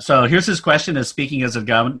 So here's his question: as speaking as a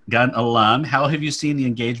gun alum, how have you seen the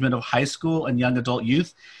engagement of high school and young adult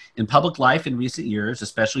youth in public life in recent years,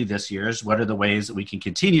 especially this year's? What are the ways that we can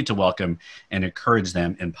continue to welcome and encourage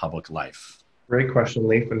them in public life? Great question,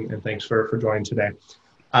 Leif, and thanks for joining today.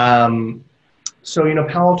 So,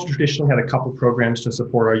 Palo Alto traditionally had a couple programs to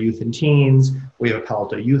support our youth and teens. We have a Palo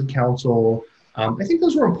Alto Youth Council. I think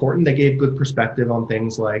those were important. They gave good perspective on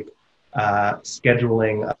things like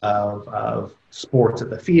scheduling of sports at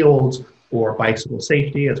the fields or bicycle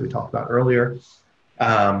safety, as we talked about earlier.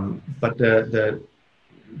 But the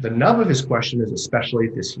nub of his question is especially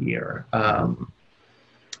this year.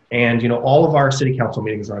 And, all of our city council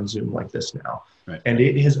meetings are on Zoom like this now. Right. And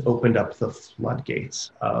it has opened up the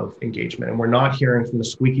floodgates of engagement. And we're not hearing from the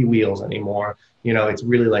squeaky wheels anymore. It's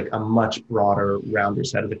really like a much broader, rounder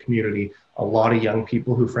set of the community. A lot of young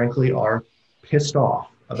people who, frankly, are pissed off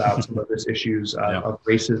about some of these issues of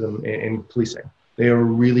racism in policing. They are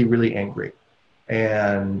really, really angry.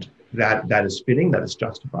 And that is fitting, that is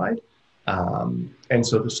justified. And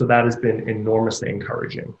so that has been enormously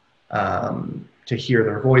encouraging. To hear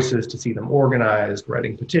their voices, to see them organized,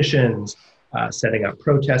 writing petitions, setting up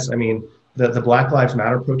protests. I mean, the Black Lives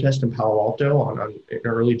Matter protest in Palo Alto in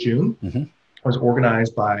early June was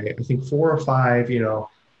organized by, I think, 4 or 5,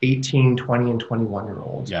 18, 20, and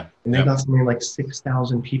 21-year-olds. Yeah. And they got something like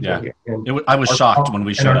 6,000 people here. And I was shocked when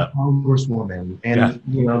we showed up. Congresswoman and,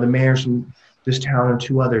 the mayors from this town and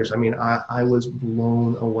 2 others. I mean, I was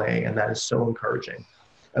blown away, and that is so encouraging.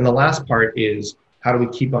 And the last part is, how do we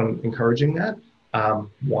keep on encouraging that?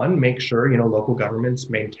 One, make sure, local governments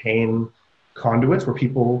maintain conduits where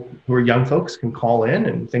people who are young folks can call in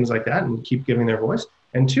and things like that and keep giving their voice.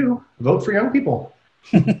 And 2, vote for young people.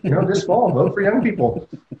 This fall, vote for young people.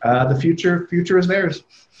 The future is theirs.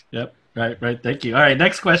 Yep. Right. Thank you. All right.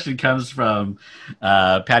 Next question comes from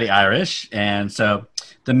Patty Irish. And so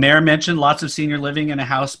the mayor mentioned lots of senior living in a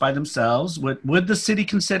house by themselves. Would the city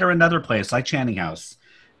consider another place like Channing House?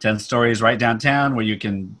 10 stories right downtown where you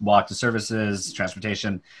can walk to services,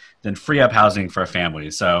 transportation, then free up housing for a family.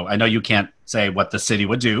 So I know you can't say what the city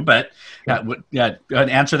would do, but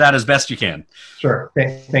answer that as best you can. Sure.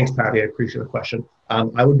 Thanks, Patty. I appreciate the question.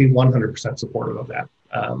 I would be 100% supportive of that.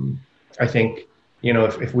 I think,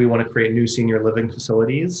 if we want to create new senior living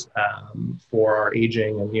facilities for our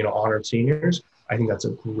aging and, honored seniors, I think that's a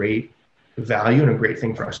great value and a great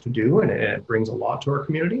thing for us to do. And it brings a lot to our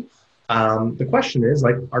community. The question is,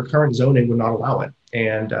 like, our current zoning would not allow it.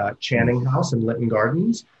 And Channing House and Lytton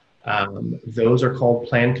Gardens, those are called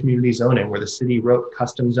planned community zoning, where the city wrote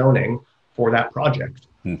custom zoning for that project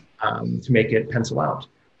to make it pencil out.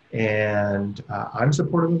 And I'm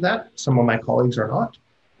supportive of that. Some of my colleagues are not.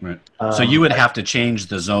 Right. So you would have to change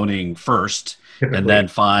the zoning first and then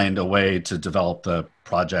find a way to develop the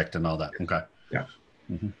project and all that. Okay. Yeah.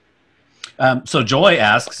 Mm-hmm. So Joy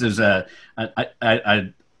asks, I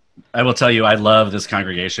will tell you, I love this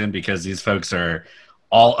congregation because these folks are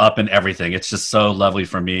all up in everything. It's just so lovely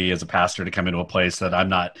for me as a pastor to come into a place that I'm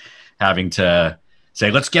not having to say,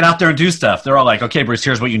 let's get out there and do stuff. They're all like, okay, Bruce,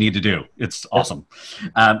 here's what you need to do. It's awesome.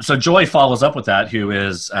 So Joy follows up with that, who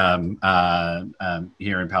is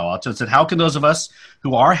here in Palo Alto, and said, how can those of us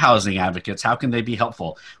who are housing advocates, how can they be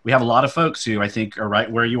helpful? We have a lot of folks who I think are right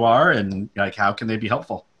where you are, and like, how can they be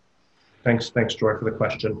helpful? Thanks, Joy, for the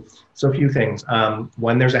question. So a few things.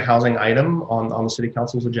 When there's a housing item on the City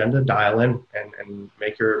Council's agenda, dial in and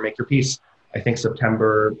make your piece. I think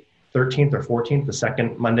September 13th or 14th, the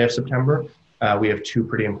second Monday of September, we have two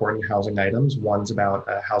pretty important housing items. One's about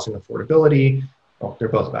housing affordability. Well, they're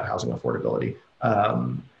both about housing affordability,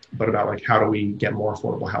 but about like how do we get more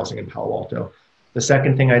affordable housing in Palo Alto. The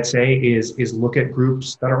second thing I'd say is look at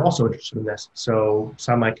groups that are also interested in this. So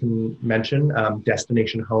some I can mention,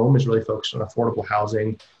 Destination Home is really focused on affordable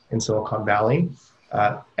housing in Silicon Valley.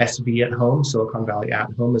 SV at Home, Silicon Valley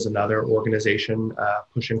at Home, is another organization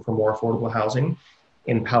pushing for more affordable housing.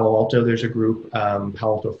 In Palo Alto, there's a group, Palo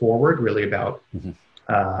Alto Forward, really about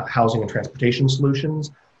housing and transportation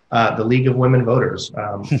solutions. The League of Women Voters,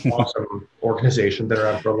 awesome organization that are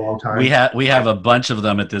around for a long time. We have a bunch of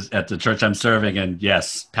them at the church I'm serving, and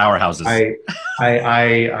yes, powerhouses.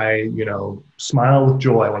 I smile with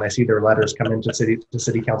joy when I see their letters come into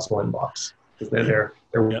city council inbox, because they're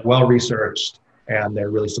well researched and they're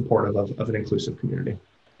really supportive of an inclusive community.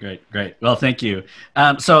 Great. Well, thank you.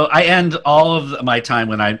 So I end all of my time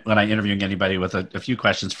when I interviewing anybody with a few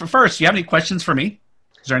questions. First, do you have any questions for me?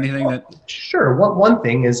 Is there anything that? Sure. One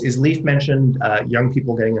thing is Leif mentioned young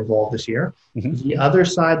people getting involved this year. Mm-hmm. The other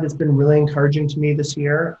side that's been really encouraging to me this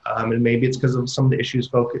year, and maybe it's because of some of the issues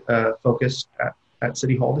focused at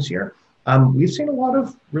City Hall this year, we've seen a lot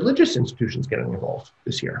of religious institutions getting involved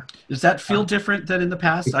this year. Does that feel different than in the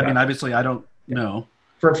past? Exactly. I mean, obviously, I don't know.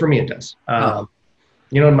 For me, it does.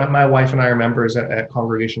 My wife and I are members at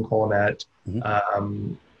Congregation Colomet,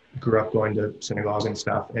 grew up going to synagogues and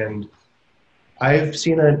stuff, and I've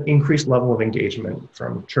seen an increased level of engagement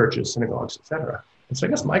from churches, synagogues, etc. And so I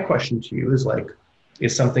guess my question to you is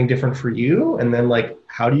is something different for you? And then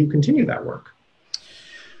how do you continue that work?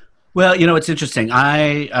 Well, it's interesting.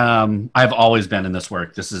 I've always been in this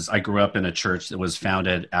work. I grew up in a church that was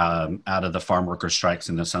founded out of the farm worker strikes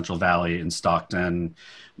in the Central Valley in Stockton.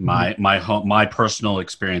 My personal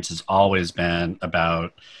experience has always been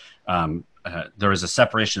about there is a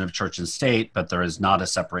separation of church and state, but there is not a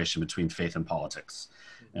separation between faith and politics,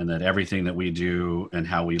 and that everything that we do and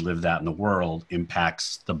how we live that in the world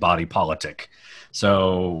impacts the body politic.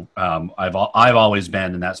 So I've always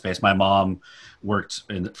been in that space. My mom worked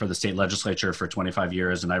for the state legislature for 25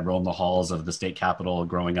 years, and I roamed the halls of the state capitol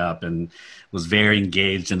growing up and was very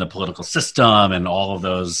engaged in the political system and all of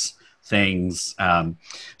those things.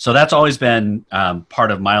 So that's always been part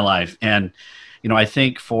of my life. And I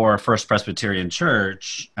think for First Presbyterian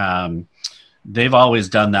Church, they've always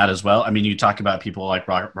done that as well. I mean, you talk about people like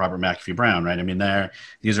Robert McAfee Brown, right? I mean,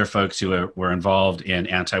 these are folks who were involved in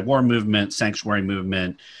anti-war movement, sanctuary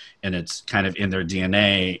movement, and it's kind of in their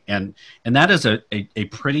DNA. And that is a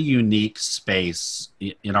pretty unique space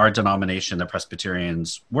in our denomination, the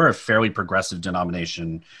Presbyterians. We're a fairly progressive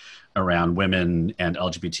denomination around women and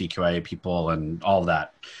LGBTQIA people and all of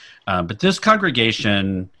that. But this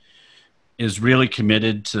congregation is really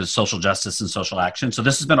committed to social justice and social action. So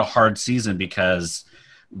this has been a hard season because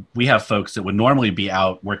we have folks that would normally be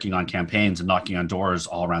out working on campaigns and knocking on doors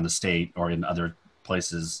all around the state or in other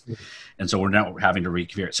places. And so we're now having to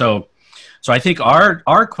reconfigure. So I think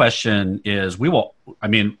our question is to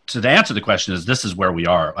answer the question is, this is where we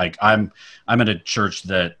are. I'm in a church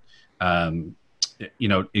that,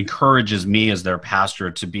 encourages me as their pastor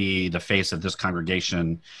to be the face of this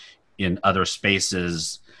congregation in other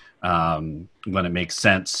spaces when it makes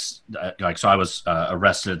sense. So I was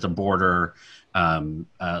arrested at the border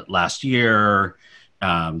last year.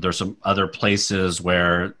 There's some other places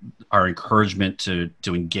where our encouragement to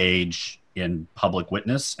engage in public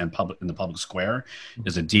witness and in the public square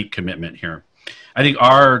is a deep commitment here. I think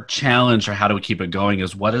our challenge, or how do we keep it going,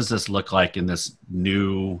 is what does this look like in this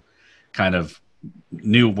new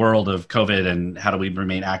world of COVID, and how do we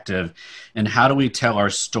remain active, and how do we tell our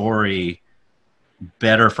story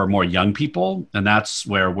better for more young people? And that's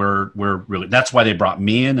where we're really, that's why they brought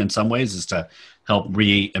me in some ways, is to help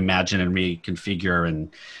reimagine and reconfigure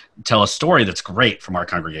and tell a story that's great from our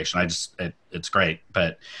congregation. It's great,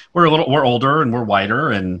 but we're older and we're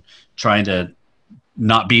whiter and trying to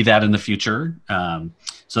not be that in the future.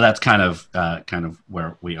 So that's kind of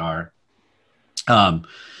where we are.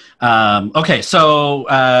 Okay, so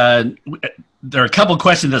there are a couple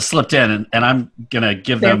questions that slipped in, and I'm going to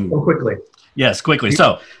give them quickly. Yes, quickly.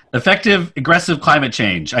 So, effective, aggressive climate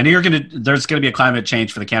change. I know there's going to be a climate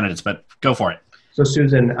change for the candidates, but go for it. So,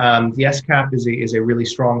 Susan, the SCAP is a really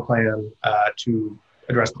strong plan to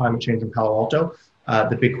address climate change in Palo Alto.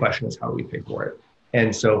 The big question is how do we pay for it?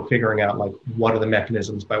 And so, figuring out like what are the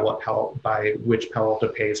mechanisms by which Palo Alto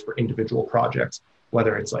pays for individual projects,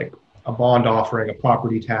 whether it's like a bond offering, a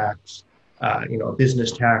property tax, a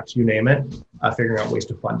business tax, you name it. Figuring out ways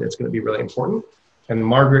to fund it is going to be really important. And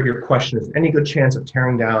Margaret, your question is, any good chance of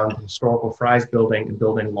tearing down the historical Fry's building and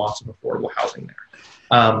building lots of affordable housing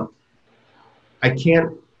there? I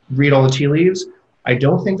can't read all the tea leaves. I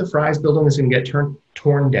don't think the Fry's building is going to get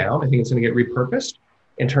torn down. I think it's going to get repurposed.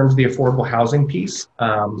 In terms of the affordable housing piece,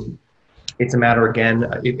 it's a matter, again,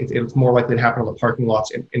 it's more likely to happen on the parking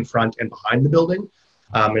lots in front and behind the building.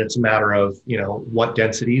 And it's a matter of, what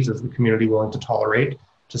densities is the community willing to tolerate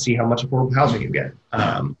to see how much affordable housing you get.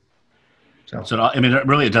 So, I mean,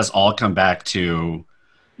 it does all come back to,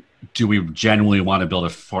 do we genuinely want to build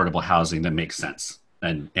affordable housing that makes sense?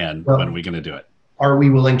 And when are we going to do it? Are we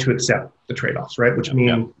willing to accept the trade-offs, right? Which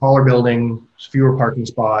mean taller building, fewer parking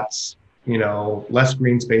spots, less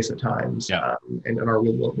green space at times. And are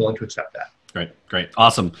we willing to accept that? Great.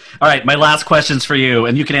 Awesome. All right. My last question's for you,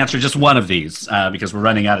 and you can answer just one of these because we're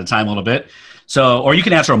running out of time a little bit. So, or you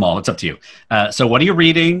can answer them all. It's up to you. So what are you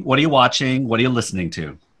reading? What are you watching? What are you listening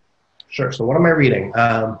to? Sure. So what am I reading?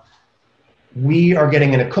 We are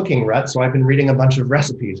getting in a cooking rut, so I've been reading a bunch of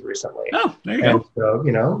recipes recently. Oh, there you go. So,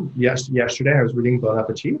 yesterday I was reading Bon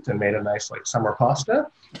Appetit and made a nice summer pasta.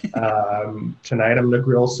 Tonight I'm going to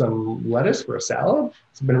grill some lettuce for a salad.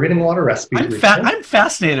 So I've been reading a lot of recipes. I'm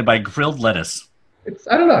fascinated by grilled lettuce.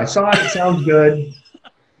 I don't know. I saw it. It sounds good.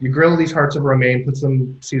 You grill these hearts of romaine, put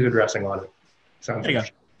some Caesar dressing on it. Sounds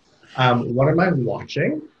good. What am I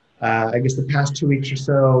watching? I guess the past 2 weeks or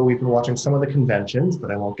so, we've been watching some of the conventions,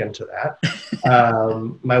 but I won't get into that.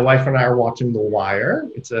 My wife and I are watching The Wire.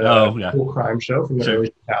 It's a cool crime show from the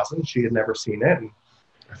early 2000s. She had never seen it, and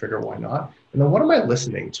I figured, why not? And then what am I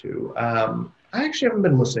listening to? I actually haven't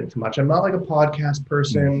been listening to much. I'm not like a podcast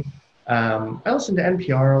person. I listen to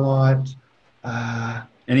NPR a lot.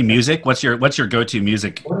 Any music? What's your go-to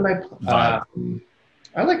music? What am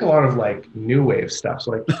I like a lot of new wave stuff,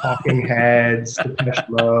 so Talking Heads, Depeche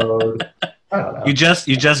Mode. I don't know. You just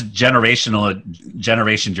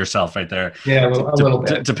generationed yourself right there. Yeah, a little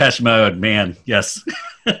bit. Depeche Mode, man. Yes.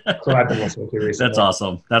 That's what I've been listening to recently.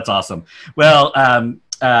 That's awesome. Well,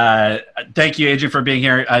 thank you, Adrian, for being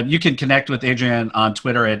here. You can connect with Adrian on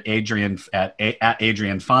Twitter at Adrian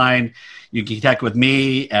Fine. You can connect with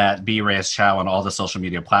me at B Reyes Chow on all the social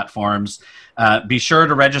media platforms. Be sure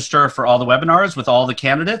to register for all the webinars with all the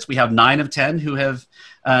candidates. We have 9 of 10 who have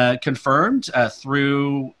confirmed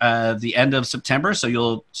through the end of September.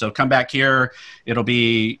 So come back here. It'll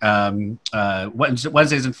be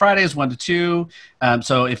Wednesdays and Fridays, 1 to 2.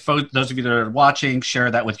 So if those of you that are watching, share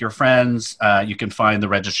that with your friends. You can find the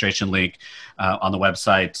registration link on the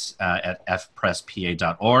website at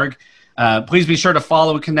fpresspa.org. Please be sure to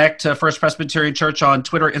follow and connect to First Presbyterian Church on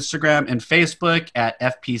Twitter, Instagram, and Facebook at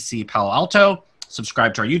FPC Palo Alto.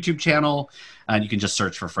 Subscribe to our YouTube channel. You can just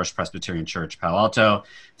search for First Presbyterian Church Palo Alto.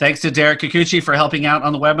 Thanks to Derek Kikuchi for helping out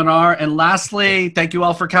on the webinar. And lastly, thank you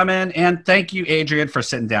all for coming. And thank you, Adrian, for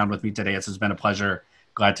sitting down with me today. This has been a pleasure.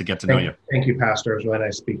 Glad to get to know you. Thank you, Pastor. It was really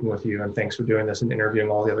nice speaking with you. And thanks for doing this and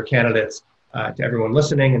interviewing all the other candidates. To everyone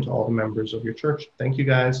listening and to all the members of your church, thank you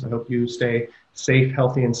guys. I hope you stay safe,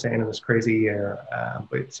 healthy, and sane in this crazy year.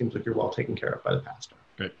 But it seems like you're well taken care of by the pastor.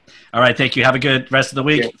 Great. All right. Thank you. Have a good rest of the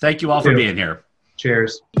week. Thank you all for being here.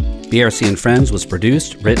 Cheers. BRC and Friends was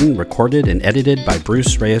produced, written, recorded, and edited by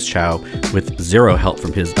Bruce Reyes Chow with zero help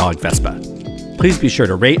from his dog Vespa. Please be sure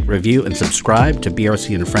to rate, review, and subscribe to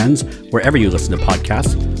BRC and Friends wherever you listen to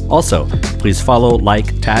podcasts. Also, please follow,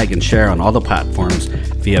 like, tag, and share on all the platforms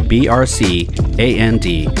via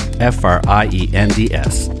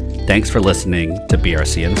BRCANDFRIENDS. Thanks for listening to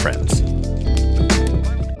BRC and Friends.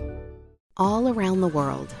 All around the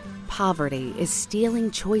world, poverty is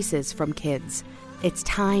stealing choices from kids. It's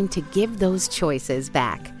time to give those choices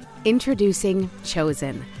back. Introducing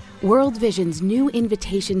Chosen, World Vision's new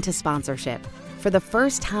invitation to sponsorship. For the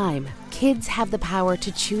first time, kids have the power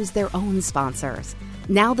to choose their own sponsors.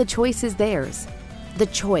 Now the choice is theirs. The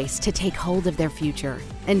choice to take hold of their future,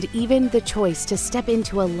 and even the choice to step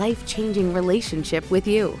into a life-changing relationship with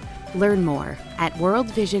you. Learn more at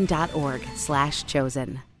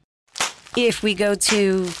worldvision.org/chosen. If we go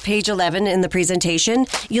to page 11 in the presentation,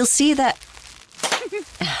 you'll see that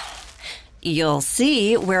you'll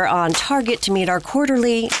see we're on target to meet our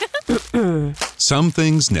quarterly... Some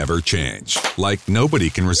things never change, like nobody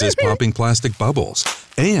can resist popping plastic bubbles.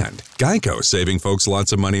 And Geico saving folks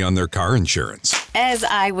lots of money on their car insurance. As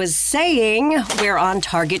I was saying, we're on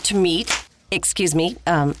target to meet... Excuse me,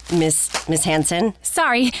 Miss Hansen.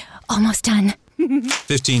 Sorry, almost done.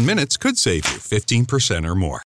 15 minutes could save you 15% or more.